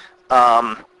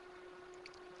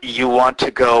you want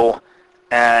to go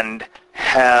and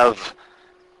have,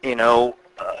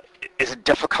 is it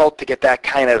difficult to get that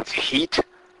kind of heat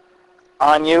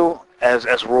on you as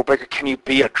a rule breaker? Can you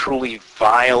be a truly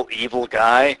vile, evil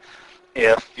guy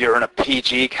if you're in a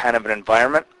PG kind of an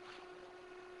environment?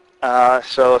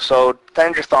 So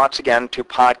send your thoughts again to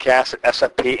podcast at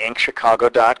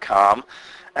sfpinchicago.com,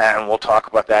 and we'll talk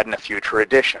about that in a future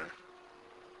edition.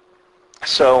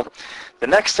 So the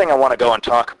next thing I want to go and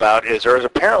talk about is there is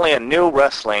apparently a new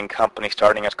wrestling company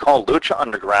starting. It's called Lucha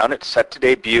Underground. It's set to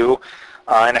debut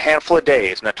in a handful of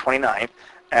days, on the 29th,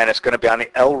 and it's going to be on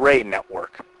the El Rey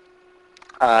Network.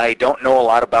 I don't know a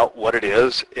lot about what it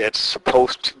is.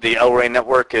 The El Rey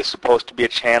Network is supposed to be a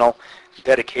channel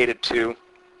dedicated to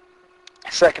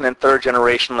second and third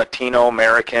generation Latino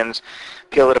Americans,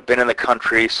 people that have been in the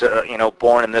country, so,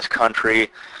 born in this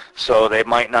country, so they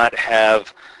might not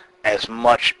have as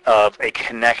much of a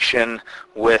connection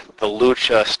with the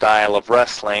lucha style of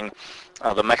wrestling,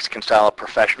 the Mexican style of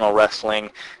professional wrestling,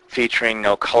 featuring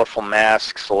colorful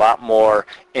masks, a lot more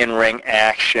in-ring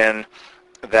action,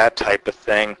 that type of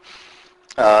thing.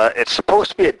 It's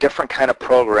supposed to be a different kind of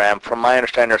program. From my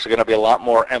understanding, there's going to be a lot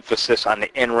more emphasis on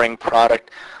the in-ring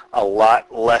product, a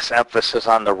lot less emphasis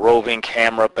on the roving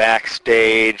camera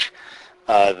backstage,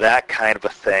 that kind of a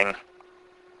thing.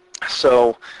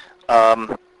 So,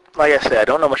 like I said, I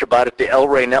don't know much about it. The El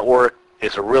Rey Network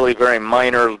is a really very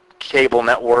minor cable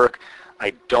network.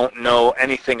 I don't know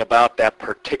anything about that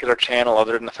particular channel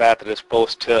other than the fact that it's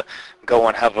supposed to go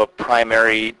and have a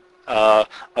primary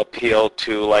appeal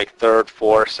to like third,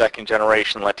 fourth, second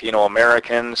generation Latino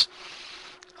Americans.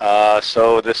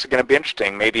 So this is going to be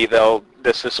interesting. Maybe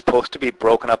this is supposed to be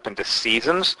broken up into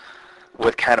seasons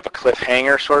with kind of a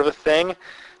cliffhanger sort of a thing.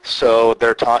 So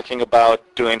they're talking about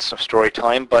doing some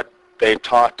storytelling, but they've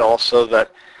talked also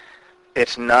that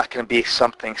it's not going to be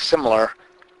something similar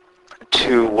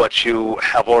to what you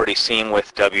have already seen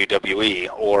with WWE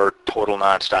or Total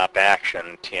Nonstop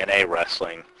Action, TNA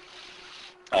Wrestling.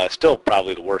 Still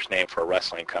probably the worst name for a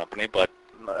wrestling company, but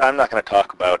I'm not going to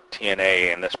talk about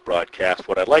TNA in this broadcast.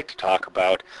 What I'd like to talk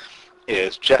about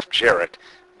is Jeff Jarrett,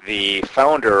 the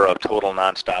founder of Total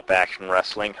Nonstop Action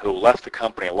Wrestling, who left the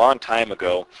company a long time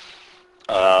ago,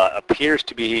 appears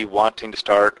to be wanting to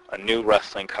start a new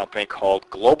wrestling company called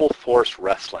Global Force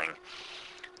Wrestling.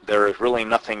 There is really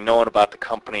nothing known about the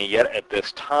company yet at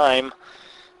this time.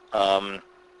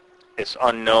 It's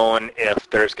unknown if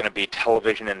there's going to be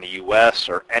television in the U.S.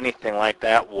 or anything like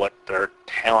that, what their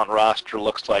talent roster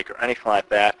looks like or anything like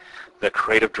that, the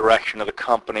creative direction of the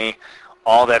company.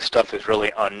 All that stuff is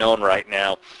really unknown right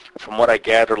now. From what I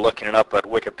gather looking it up at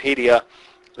Wikipedia,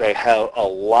 they have a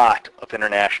lot of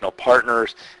international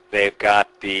partners. They've got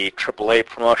the AAA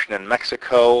promotion in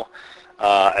Mexico,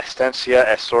 Estancia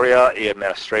Asoria y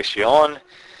Administración,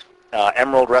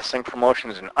 Emerald Wrestling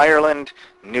Promotions in Ireland,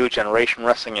 New Generation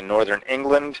Wrestling in Northern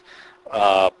England,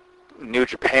 New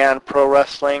Japan Pro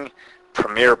Wrestling,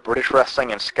 Premier British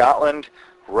Wrestling in Scotland,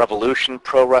 Revolution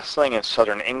Pro Wrestling in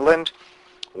Southern England,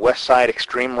 Westside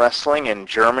Extreme Wrestling in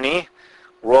Germany,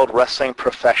 World Wrestling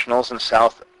Professionals in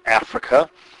South Africa,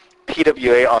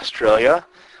 PWA Australia,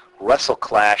 Wrestle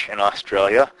Clash in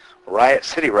Australia, Riot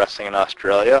City Wrestling in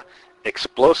Australia,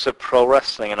 Explosive Pro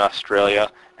Wrestling in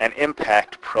Australia, and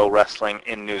Impact Pro Wrestling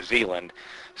in New Zealand.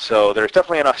 So there's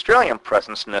definitely an Australian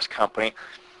presence in this company.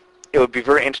 It would be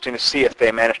very interesting to see if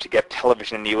they manage to get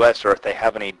television in the U.S. or if they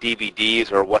have any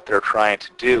DVDs or what they're trying to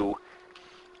do,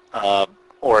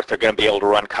 or if they're going to be able to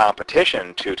run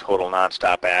competition to Total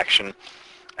Nonstop Action.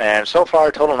 And so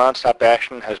far, Total Nonstop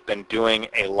Action has been doing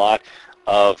a lot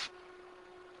of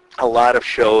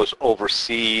shows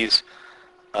overseas,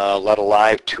 a lot of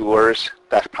live tours.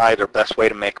 That's probably their best way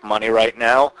to make money right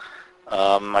now.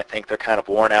 I think they're kind of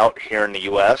worn out here in the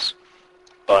U.S.,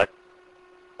 but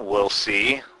we'll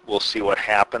see. We'll see what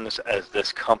happens as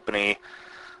this company,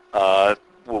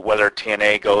 whether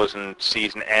TNA goes and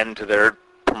sees an end to their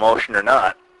promotion or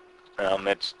not.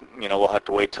 We'll have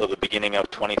to wait till the beginning of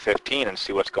 2015 and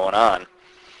see what's going on.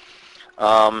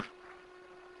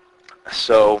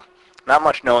 So not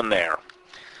much known there.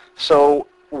 So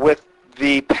with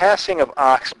the passing of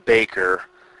Ox Baker,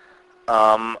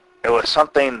 it was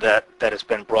something that has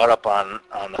been brought up on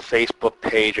the Facebook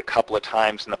page a couple of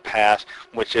times in the past,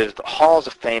 which is the Halls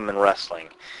of Fame in wrestling.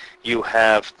 You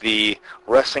have the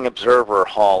Wrestling Observer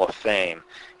Hall of Fame.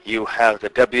 You have the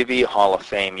WWE Hall of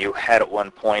Fame. You had at one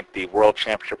point the World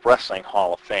Championship Wrestling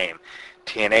Hall of Fame.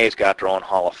 TNA's got their own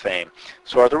Hall of Fame.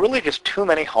 So are there really just too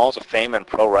many Halls of Fame in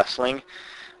pro wrestling?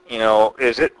 You know,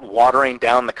 is it watering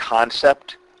down the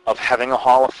concept of having a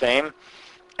Hall of Fame?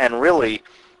 And really,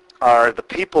 are the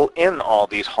people in all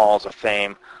these Halls of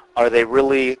Fame, are they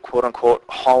really, quote-unquote,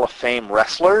 Hall of Fame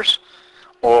wrestlers?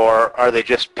 Or are they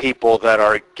just people that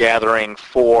are gathering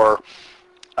for,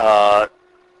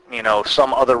 you know,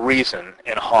 some other reason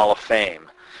in Hall of Fame?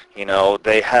 You know,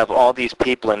 they have all these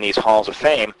people in these Halls of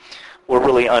Fame. We're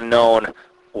really unknown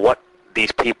what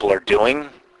these people are doing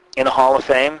in a Hall of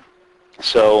Fame.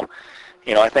 So,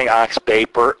 you know, I think Ox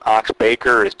Baker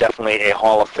is definitely a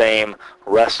Hall of Fame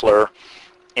wrestler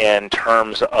in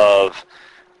terms of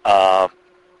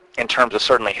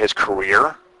certainly his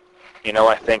career. You know,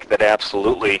 I think that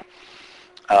absolutely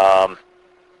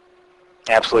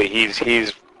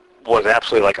he's was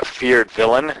absolutely like a feared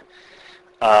villain.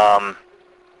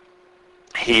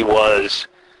 He was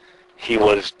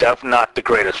not the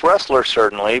greatest wrestler,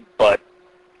 certainly, but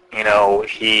you know,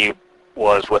 he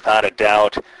was without a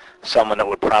doubt someone that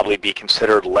would probably be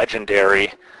considered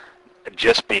legendary,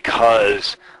 just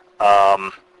because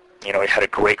you know, he had a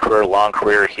great career, long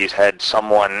career. He's had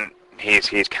someone.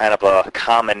 He's kind of a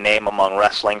common name among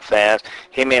wrestling fans.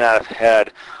 He may not have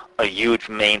had a huge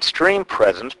mainstream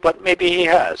presence, but maybe he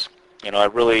has. You know,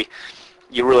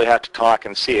 you really have to talk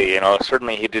and see. You know,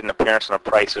 certainly he did an appearance on The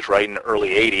Price is Right in the early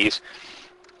 '80s.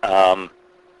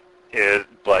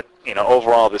 But you know,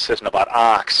 overall, this isn't about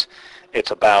Ox. It's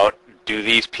about, do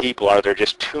these people, are there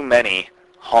just too many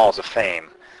Halls of Fame?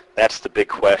 That's the big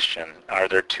question. Are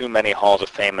there too many Halls of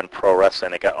Fame in pro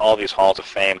wrestling? They got all these Halls of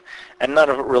Fame, and none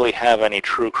of it really have any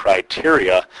true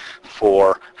criteria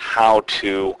for how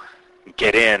to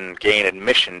get in, gain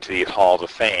admission to these Halls of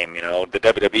Fame. You know, the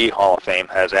WWE Hall of Fame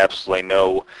has absolutely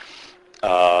no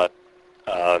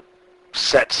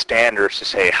set standards to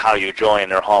say how you join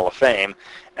their Hall of Fame,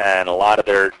 and a lot of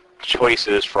their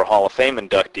choices for Hall of Fame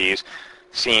inductees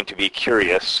seem to be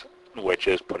curious, which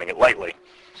is putting it lightly.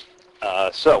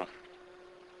 So,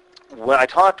 when I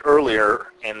talked earlier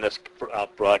in this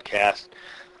broadcast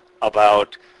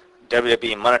about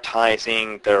WWE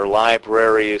monetizing their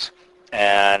libraries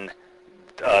and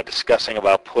discussing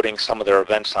about putting some of their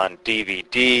events on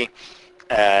DVD,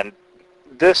 and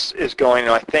this is going,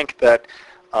 I think that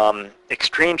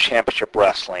Extreme Championship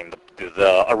Wrestling,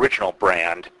 the original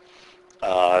brand,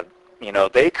 you know,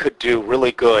 they could do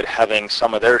really good having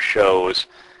some of their shows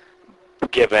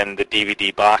given the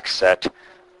DVD box set,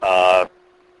 the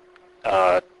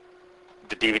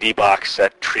DVD box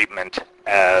set treatment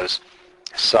as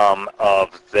some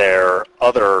of their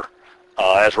other,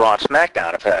 as Raw and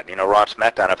SmackDown have had. You know, Raw and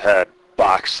SmackDown have had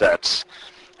box sets,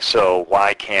 so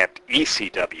why can't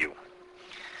ECW?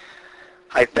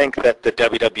 I think that the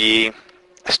WWE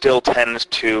still tends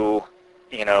to,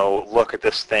 you know, look at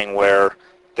this thing where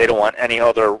they don't want any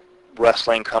other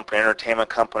wrestling company, entertainment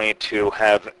company to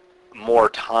have more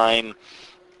time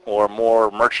or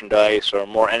more merchandise or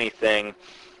more anything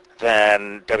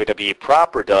than WWE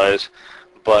proper does,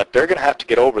 but they're going to have to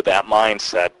get over that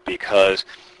mindset, because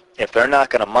if they're not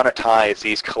going to monetize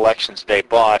these collections they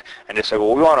bought and just say,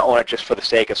 well, we want to own it just for the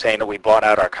sake of saying that we bought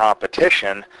out our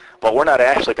competition, but we're not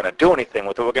actually going to do anything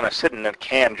with it, we're going to sit in a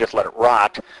can and just let it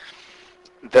rot,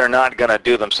 they're not going to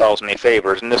do themselves any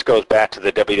favors. And this goes back to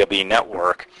the WWE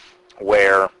Network,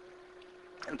 where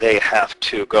they have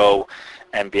to go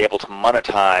and be able to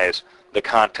monetize the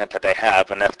content that they have.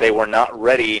 And if they were not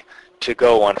ready to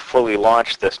go and fully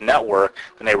launch this network,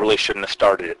 then they really shouldn't have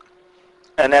started it.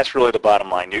 And that's really the bottom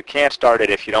line. You can't start it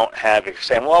if you don't have, if you're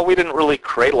saying, well, we didn't really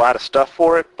create a lot of stuff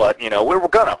for it, but, you know, we're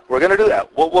gonna do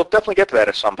that. We'll definitely get to that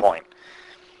at some point.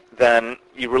 Then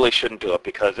you really shouldn't do it,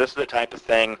 because this is the type of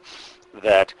thing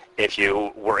that if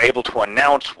you were able to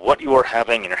announce what you were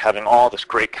having and you're having all this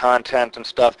great content and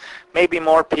stuff, maybe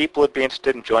more people would be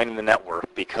interested in joining the network,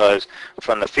 because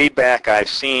from the feedback I've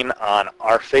seen on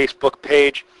our Facebook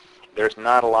page, there's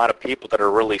not a lot of people that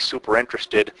are really super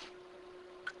interested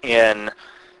in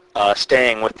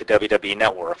staying with the WWE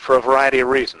Network for a variety of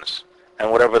reasons.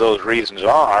 And whatever those reasons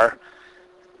are,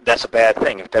 that's a bad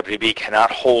thing if WWE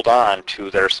cannot hold on to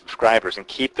their subscribers and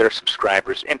keep their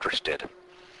subscribers interested.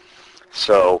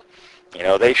 So, you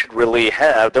know, they should really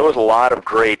have, there was a lot of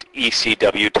great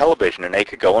ECW television, and they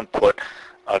could go and put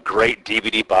a great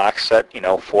DVD box set, you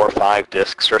know, 4 or 5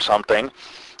 discs or something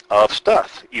of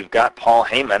stuff. You've got Paul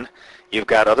Heyman, you've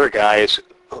got other guys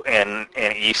in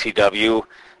ECW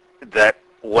that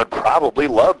would probably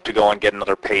love to go and get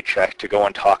another paycheck to go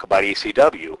and talk about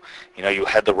ECW. You know, you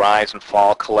had the Rise and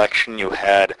Fall collection, you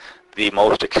had the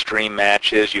Most Extreme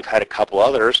matches, you've had a couple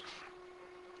others,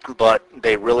 but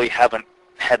they really haven't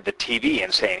had the TV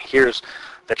and saying, here's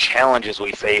the challenges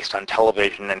we faced on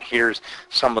television, and here's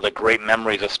some of the great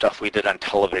memories of stuff we did on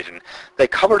television. They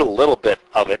covered a little bit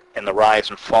of it in the Rise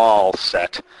and Fall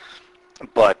set,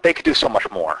 but they could do so much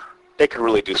more. They could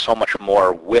really do so much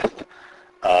more with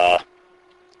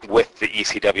the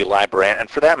ECW library, and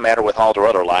for that matter, with all their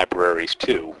other libraries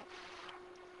too.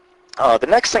 The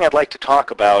next thing I'd like to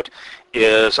talk about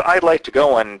is I'd like to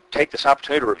go and take this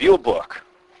opportunity to review a book.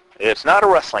 It's not a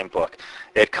wrestling book.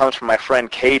 It comes from my friend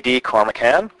K.D.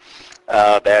 Cormican.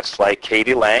 That's like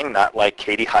Katie Lang, not like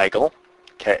Katie Heigl.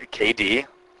 K.D.,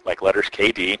 like letters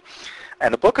K.D.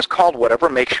 And the book is called Whatever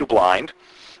Makes You Blind.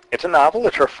 It's a novel.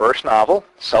 It's her first novel,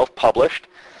 self-published.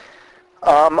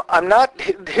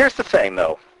 Here's the thing,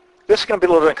 though. This is going to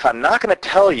be a little bit, I'm not going to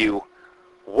tell you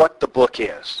what the book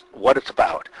is, what it's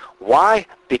about. Why?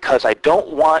 Because I don't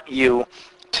want you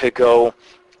to go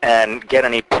and get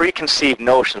any preconceived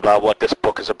notions about what this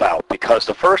book is about. Because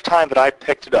the first time that I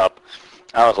picked it up,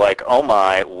 I was like, oh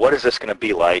my, what is this going to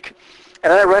be like?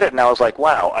 And then I read it and I was like,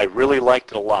 wow, I really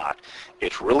liked it a lot.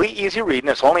 It's really easy reading.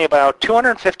 It's only about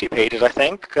 250 pages, I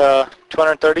think.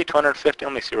 230, 250.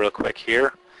 Let me see real quick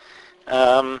here.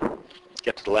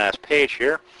 Get to the last page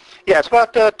here. Yeah, it's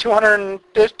about 200,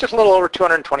 just a little over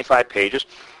 225 pages.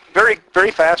 Very, very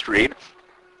fast read.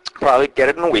 Probably get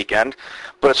it in a weekend.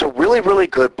 But it's a really, really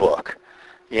good book.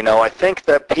 You know, I think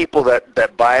that people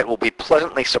that buy it will be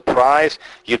pleasantly surprised.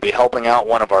 You'd be helping out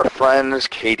one of our friends,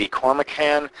 Katie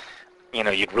Cormican. You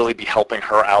know, you'd really be helping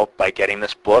her out by getting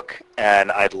this book.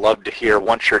 And I'd love to hear,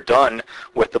 once you're done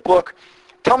with the book,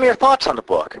 tell me your thoughts on the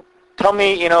book. Tell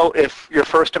me, you know, if your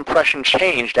first impression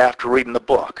changed after reading the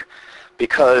book.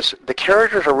 Because the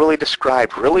characters are really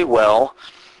described really well.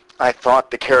 I thought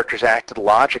the characters acted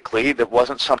logically. There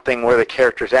wasn't something where the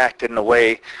characters acted in a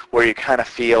way where you kind of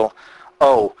feel,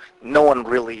 oh, no one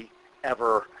really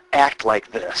ever act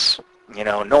like this. You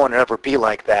know, no one would ever be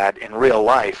like that in real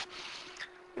life.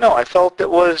 No, I felt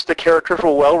the characters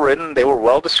were well written. They were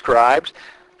well described.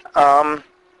 And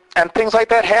things like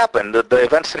that happened. The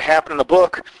events that happen in the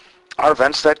book are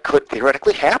events that could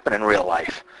theoretically happen in real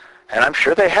life. And I'm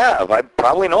sure they have. I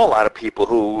probably know a lot of people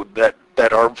who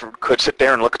could sit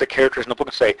there and look at the characters in the book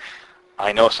and say,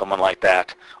 I know someone like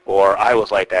that, or I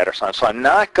was like that, or something. So I'm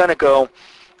not going to go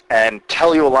and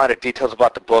tell you a lot of details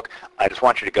about the book. I just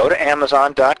want you to go to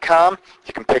Amazon.com.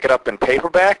 You can pick it up in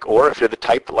paperback, or if you're the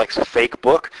type that likes a fake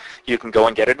book, you can go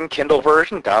and get it in Kindle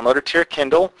version, download it to your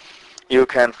Kindle. You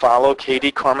can follow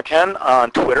K.D. Cormican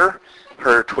on Twitter.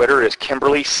 Her Twitter is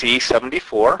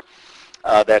KimberlyC74.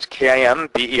 That's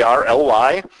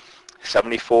Kimberly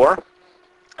 74.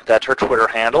 That's her Twitter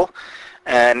handle.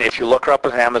 And if you look her up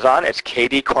on Amazon, it's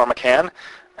K.D. Cormican.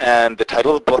 And the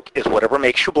title of the book is Whatever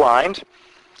Makes You Blind.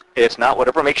 It's not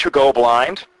Whatever Makes You Go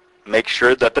Blind. Make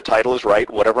sure that the title is right.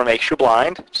 Whatever Makes You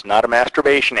Blind. It's not a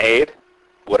masturbation aid.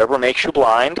 Whatever Makes You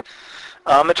Blind.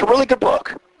 It's a really good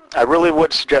book. I really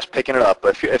would suggest picking it up.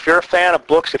 If you're a fan of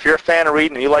books, if you're a fan of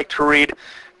reading and you like to read,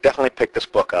 definitely pick this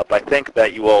book up. I think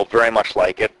that you will very much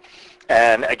like it.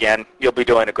 And again, you'll be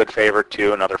doing a good favor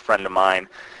to another friend of mine.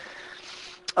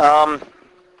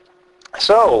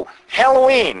 So,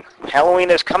 Halloween. Halloween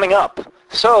is coming up.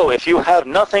 So, if you have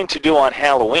nothing to do on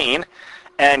Halloween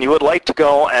and you would like to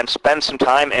go and spend some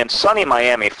time in sunny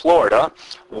Miami, Florida,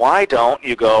 why don't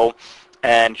you go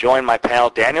and join my pal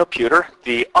Daniel Puder,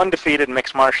 the undefeated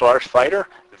mixed martial arts fighter,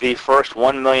 the first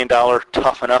 $1 million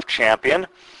Tough Enough champion.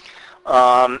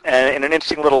 And in an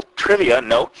interesting little trivia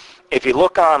note, if you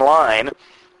look online,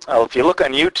 if you look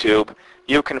on YouTube,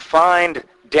 you can find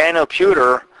Daniel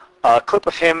Puder, a clip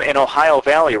of him in Ohio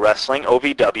Valley Wrestling,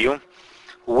 OVW,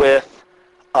 with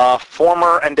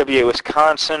former NWA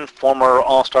Wisconsin, former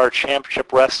All-Star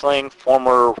Championship Wrestling,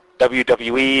 former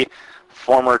WWE,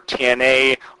 former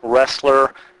TNA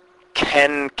wrestler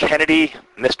Ken Kennedy,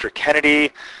 Mr.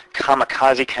 Kennedy,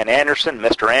 Kamikaze Ken Anderson,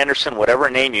 Mr. Anderson, whatever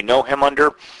name you know him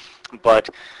under. But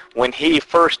when he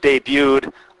first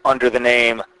debuted under the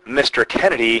name Mr.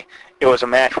 Kennedy, it was a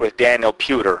match with Daniel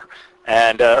Puder.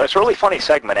 And it's a really funny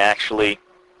segment, actually,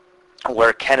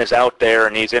 where Ken is out there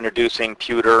and he's introducing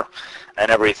Puder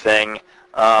and everything.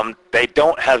 They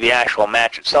don't have the actual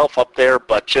match itself up there,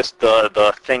 but just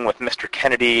the thing with Mr.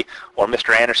 Kennedy or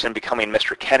Mr. Anderson becoming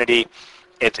Mr. Kennedy,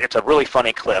 it's a really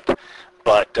funny clip.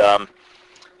 But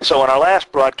so in our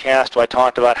last broadcast, I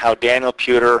talked about how Daniel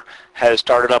Puder has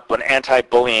started up an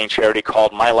anti-bullying charity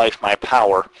called My Life, My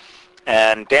Power.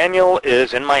 And Daniel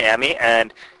is in Miami,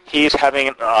 and he's having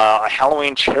a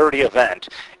Halloween charity event.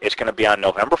 It's going to be on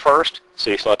November 1st, so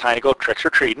you still have time to go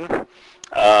trick-or-treating.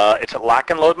 It's at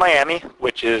Lock and Load Miami,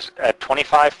 which is at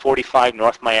 2545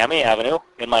 North Miami Avenue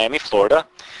in Miami, Florida.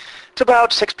 It's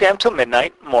about 6 p.m. till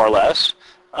midnight, more or less.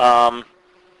 And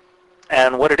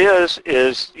what it is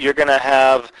you're going to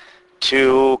have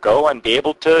to go and be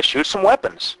able to shoot some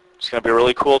weapons. It's going to be a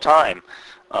really cool time.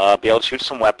 Be able to shoot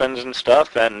some weapons and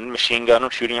stuff, and machine gun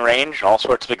shooting range, all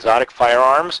sorts of exotic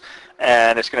firearms,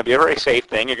 and it's going to be a very safe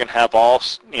thing. You're going to have all,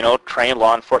 trained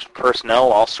law enforcement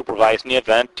personnel all supervising the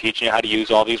event, teaching you how to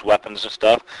use all these weapons and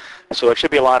stuff. So it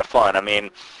should be a lot of fun. I mean,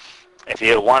 if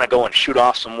you want to go and shoot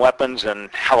off some weapons and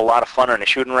have a lot of fun in a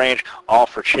shooting range, all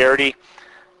for charity,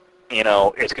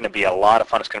 it's going to be a lot of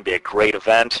fun. It's going to be a great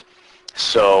event.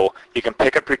 So you can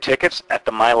pick up your tickets at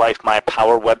the My Life My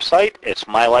Power website. It's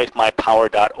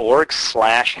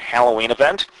mylifemypower.org/Halloween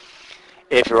event.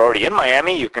 If you're already in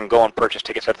Miami, you can go and purchase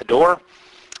tickets at the door.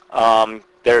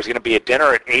 There's going to be a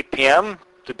dinner at 8 p.m.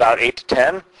 to about 8 to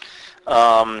 10.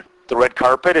 The red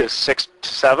carpet is 6 to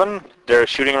 7. There's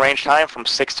shooting range time from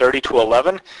 6:30 to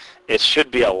 11. It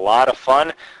should be a lot of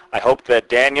fun. I hope that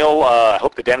Daniel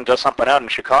does something out in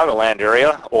the Chicagoland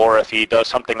area, or if he does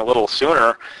something a little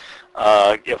sooner.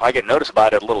 If I get notice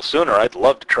about it a little sooner, I'd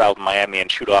love to travel to Miami and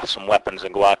shoot off some weapons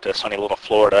and go out to sunny little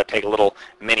Florida, take a little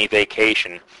mini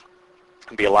vacation.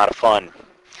 It'd be a lot of fun.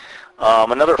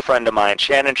 Another friend of mine,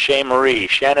 Shannon Shae Marie,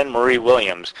 Shannon Marie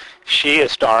Williams, she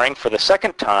is starring for the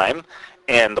second time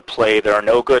in the play There Are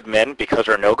No Good Men Because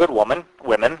There Are No Good Women.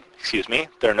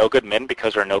 There Are No Good Men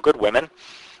Because There Are No Good Women.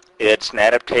 It's an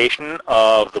adaptation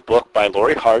of the book by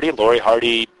Lori Hardy. Lori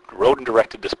Hardy wrote and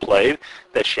directed this play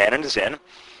that Shannon is in.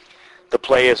 The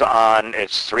play is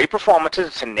it's 3 performances.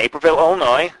 It's in Naperville,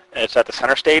 Illinois. It's at the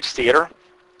Center Stage Theater.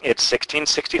 It's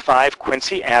 1665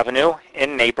 Quincy Avenue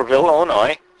in Naperville,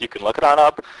 Illinois. You can look it on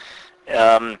up.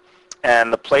 And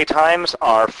the play times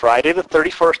are Friday the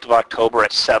 31st of October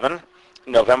at 7,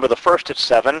 November the 1st at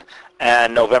 7,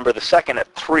 and November the 2nd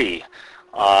at 3.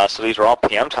 So these are all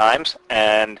PM times,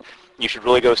 and you should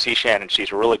really go see Shannon.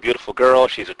 She's a really beautiful girl.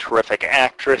 She's a terrific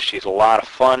actress. She's a lot of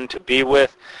fun to be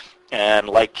with. And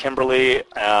like Kimberly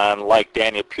and like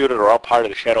Daniel Puder, they're all part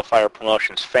of the Shadowfire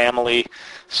Promotions family,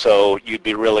 so you'd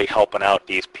be really helping out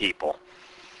these people.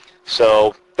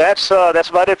 So that's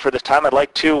about it for this time. I'd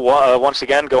like to once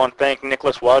again go and thank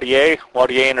Nicholas Waudier,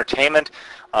 Waudier Entertainment,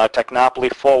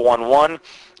 Technopoly 411.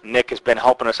 Nick has been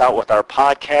helping us out with our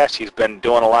podcast. He's been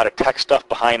doing a lot of tech stuff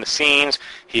behind the scenes.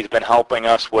 He's been helping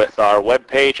us with our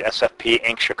webpage,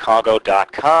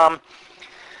 sfpinchicago.com.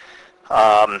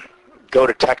 Go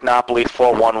to Technopoly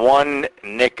 411.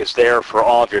 Nick is there for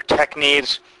all of your tech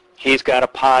needs. He's got a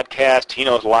podcast. He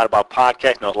knows a lot about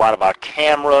podcasts, knows a lot about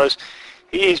cameras.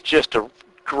 He's just a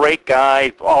great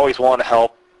guy, always wanted to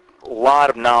help. A lot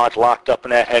of knowledge locked up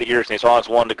in that head of yours, and he's always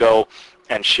wanted to go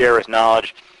and share his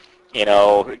knowledge.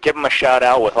 Give him a shout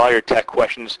out with all your tech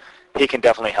questions. He can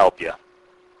definitely help you.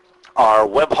 Our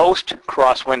web host,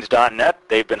 crosswinds.net,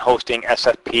 they've been hosting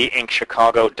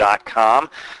sfpinchicago.com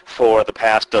for the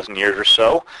past dozen years or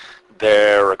so.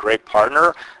 They're a great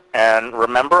partner. And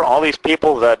remember, all these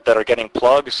people that are getting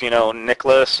plugs,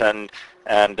 Nicholas and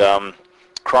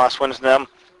Crosswinds and them,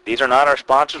 these are not our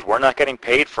sponsors. We're not getting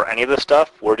paid for any of this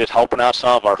stuff. We're just helping out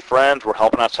some of our friends. We're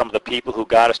helping out some of the people who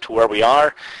got us to where we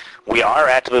are. We are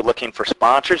actively looking for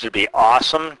sponsors. It'd be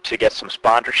awesome to get some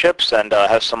sponsorships and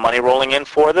have some money rolling in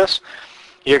for this.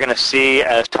 You're going to see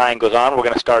as time goes on, we're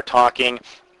going to start talking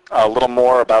a little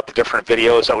more about the different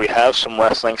videos that we have, some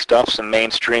wrestling stuff, some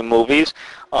mainstream movies,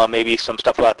 maybe some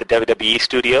stuff about the WWE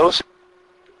studios.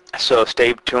 So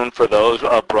stay tuned for those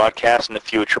broadcasts in the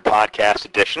future podcast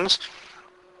editions.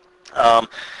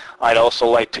 I'd also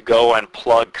like to go and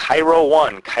plug Cairo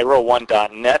One,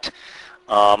 Cairo1.net.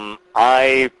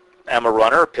 I am a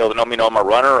runner. People that know me know I'm a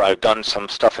runner. I've done some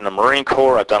stuff in the Marine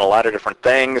Corps. I've done a lot of different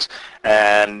things,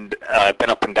 and I've been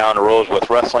up and down the roads with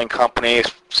wrestling companies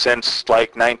since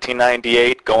like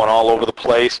 1998, going all over the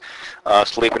place,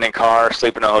 sleeping in cars,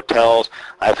 sleeping in hotels.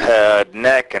 I've had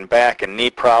neck and back and knee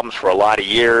problems for a lot of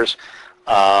years,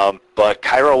 but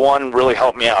Cairo One really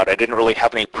helped me out. I didn't really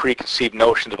have any preconceived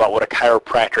notions about what a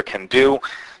chiropractor can do,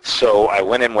 so I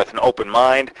went in with an open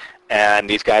mind, and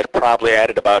these guys probably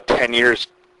added about 10 years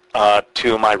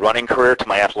to my running career, to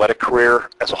my athletic career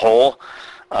as a whole.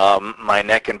 My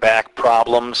neck and back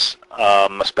problems,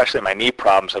 especially my knee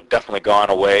problems, have definitely gone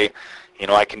away.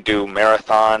 I can do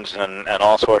marathons and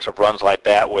all sorts of runs like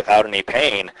that without any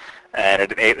pain,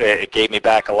 and it gave me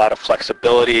back a lot of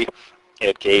flexibility.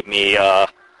 It gave me,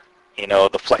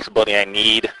 the flexibility I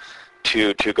need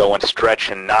to go and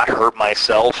stretch and not hurt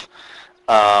myself,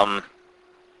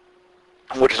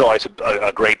 which is always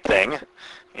a great thing,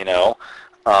 you know.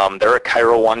 They're at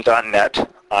chiro1.net.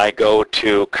 I go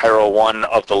to Chiro1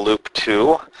 of the Loop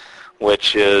 2,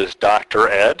 which is Dr.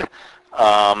 Ed.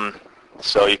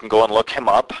 So you can go and look him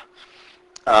up.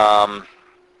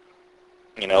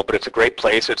 You know, but it's a great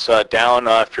place. It's down,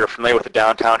 if you're familiar with the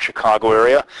downtown Chicago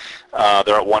area,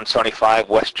 they're at 175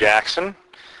 West Jackson.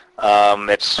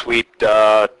 It's Suite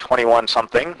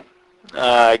 21-something.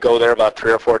 I go there about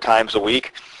 3 or 4 times a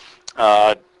week.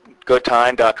 Good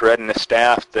time. Dr. Ed and his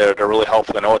staff, they're really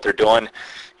helpful. They know what they're doing.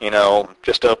 You know,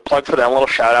 just a plug for them, a little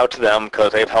shout out to them,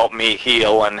 because they've helped me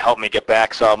heal and helped me get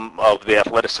back some of the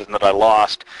athleticism that I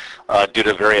lost due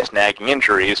to various nagging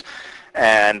injuries.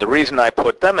 And the reason I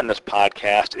put them in this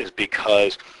podcast is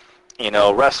because, you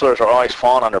know, wrestlers are always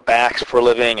falling on their backs for a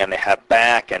living, and they have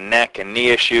back and neck and knee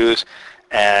issues.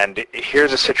 And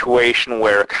here's a situation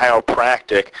where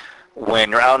chiropractic,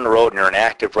 when you're out on the road and you're an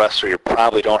active wrestler, you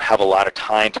probably don't have a lot of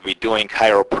time to be doing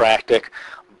chiropractic.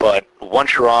 But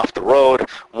once you're off the road,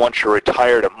 once you're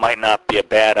retired, it might not be a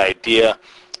bad idea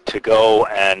to go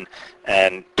and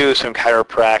do some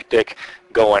chiropractic.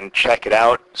 Go and check it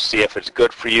out, see if it's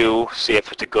good for you, see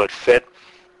if it's a good fit.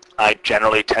 I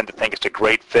generally tend to think it's a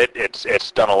great fit.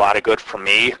 It's done a lot of good for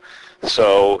me.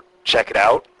 So check it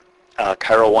out,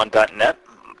 chiro1.net.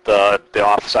 The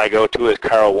office I go to is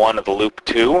Chiro1 of the Loop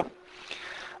 2.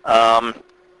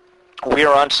 We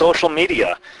are on social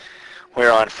media.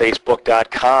 We're on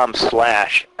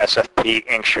Facebook.com/SFP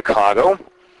Inc. Chicago.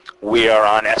 We are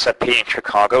on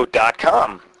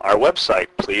SFPIncChicago.com, our website.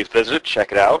 Please visit,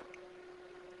 check it out.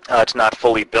 It's not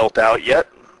fully built out yet,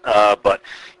 but,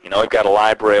 you know, we've got a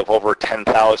library of over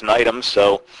 10,000 items,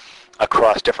 so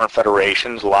across different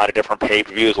federations, a lot of different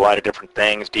pay-per-views, a lot of different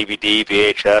things, DVD,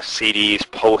 VHS, CDs,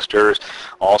 posters,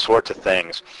 all sorts of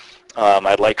things.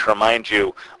 I'd like to remind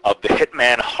you of the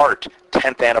Hitman Heart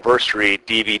 10th Anniversary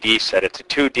DVD set. It's a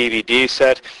 2-DVD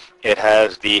set. It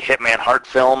has the Hitman Heart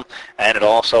film, and it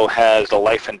also has the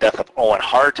life and death of Owen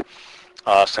Hart,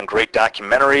 some great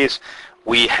documentaries.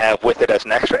 We have, with it as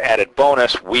an extra added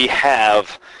bonus, we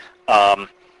have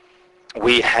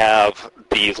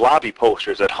these lobby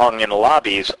posters that hung in the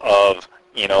lobbies of,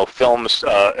 you know, films,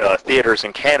 theaters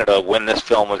in Canada when this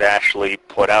film was actually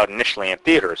put out initially in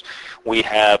theaters. We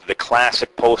have the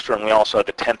classic poster, and we also have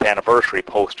the 10th anniversary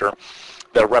poster.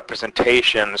 The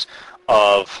representations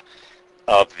of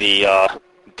the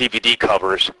DVD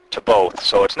covers to both.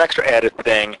 So it's an extra added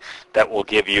thing that will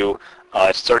give you,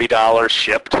 it's $30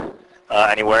 shipped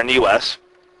anywhere in the U.S.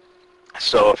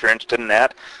 So if you're interested in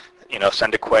that, you know,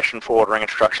 send a question for ordering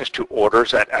instructions to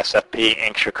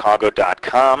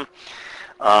orders@sfpincchicago.com.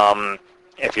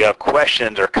 If you have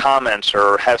questions or comments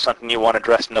or have something you want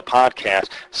addressed in the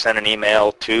podcast, send an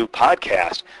email to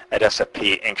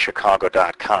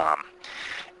podcast@sfpincchicago.com.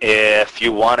 If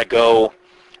you want to go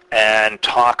and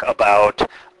talk about,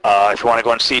 if you want to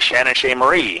go and see Shannon Shae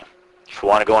Marie, if you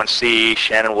want to go and see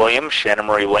Shannon Williams, Shannon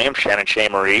Marie Williams, Shannon Shae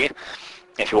Marie,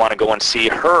 if you want to go and see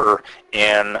her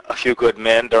in A Few Good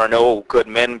Men, There Are No Good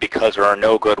Men Because There Are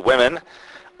No Good Women,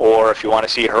 or if you want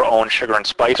to see her own Sugar and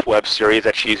Spice web series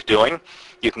that she's doing,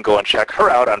 you can go and check her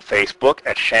out on Facebook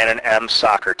at Shannon M.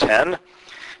 Soccer 10.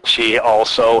 She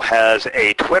also has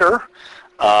a Twitter.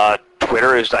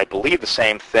 Twitter is, I believe, the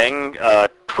same thing,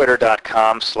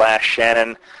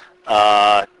 twitter.com/Shannon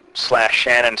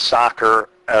 /Shannon Soccer,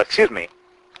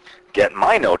 getting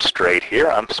my notes straight here.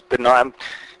 I'm spitting on,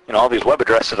 you know, all these web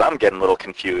addresses, I'm getting a little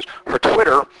confused. Her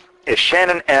Twitter is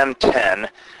Shannon M10,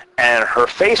 and her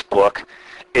Facebook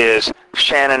is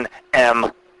Shannon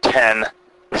M10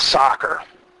 Soccer.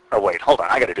 Oh, wait, hold on,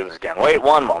 I got to do this again. Wait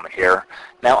one moment here.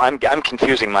 Now I'm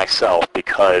confusing myself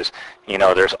because, you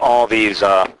know, there's all these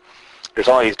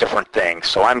different things,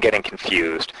 so I'm getting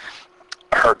confused.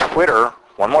 Her Twitter,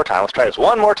 one more time, let's try this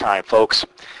one more time, folks.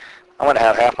 I'm going to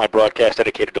have half my broadcast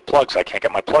dedicated to plugs. I can't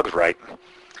get my plugs right.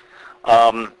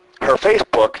 Her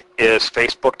Facebook is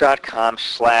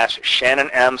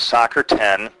facebook.com/Shannon M. Soccer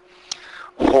 10.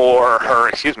 Or her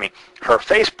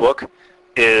Facebook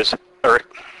is, or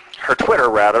her Twitter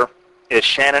rather, is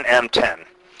Shannon M10.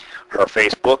 Her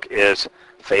Facebook is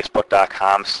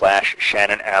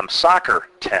facebook.com/Shannon M. Soccer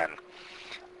 10.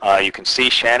 You can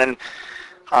see Shannon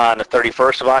on the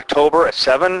 31st of October at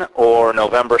 7, or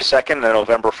November 2nd and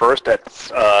November 1st at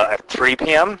 3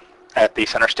 p.m. at the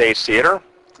Center Stage Theater.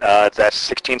 That's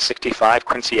 1665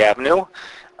 Quincy Avenue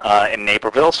in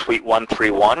Naperville, Suite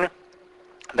 131.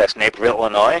 That's Naperville,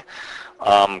 Illinois.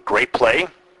 Great play.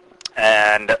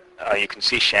 And You can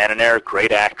see Shannon there,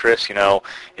 great actress. You know,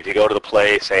 if you go to the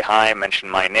play, say hi, mention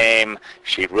my name.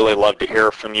 She'd really love to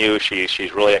hear from you.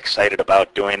 She's really excited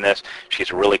about doing this.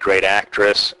 She's a really great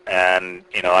actress, and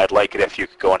you know, I'd like it if you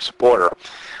could go and support her.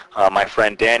 My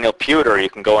friend Daniel Puder, you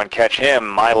can go and catch him,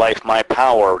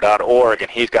 mylifemypower.org, and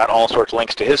he's got all sorts of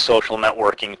links to his social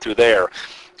networking through there.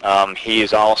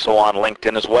 He's also on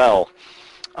LinkedIn as well.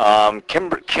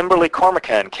 Kimberly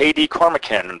Cormican, KD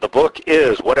Cormican. The book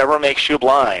is Whatever Makes You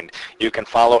Blind. You can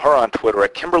follow her on Twitter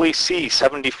at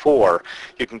KimberlyC74.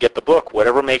 You can get the book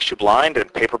Whatever Makes You Blind in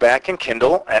paperback and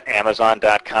Kindle at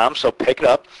Amazon.com. So pick it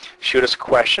up. Shoot us a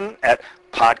question at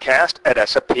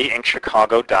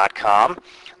podcast@sfpinkchicago.com.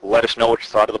 Let us know what you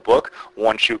thought of the book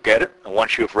once you get it and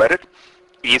once you've read it.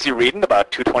 Easy reading,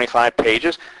 about 225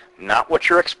 pages. Not what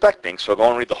you're expecting, so go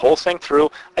and read the whole thing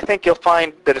through. I think you'll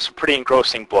find that it's a pretty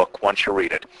engrossing book once you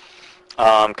read it.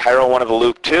 Cairo One of the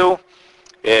Loop 2.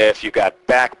 If you got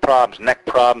back problems, neck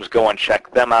problems, go and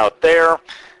check them out there,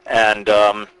 and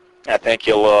I think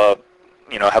you'll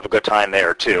have a good time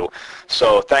there too.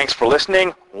 So thanks for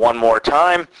listening one more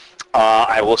time.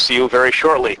 I will see you very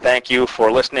shortly. Thank you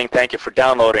for listening. Thank you for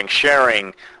downloading,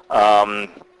 sharing,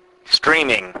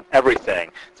 streaming,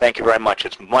 everything. Thank you very much.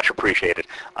 It's much appreciated.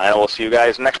 I will see you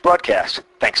guys next broadcast.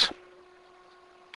 Thanks.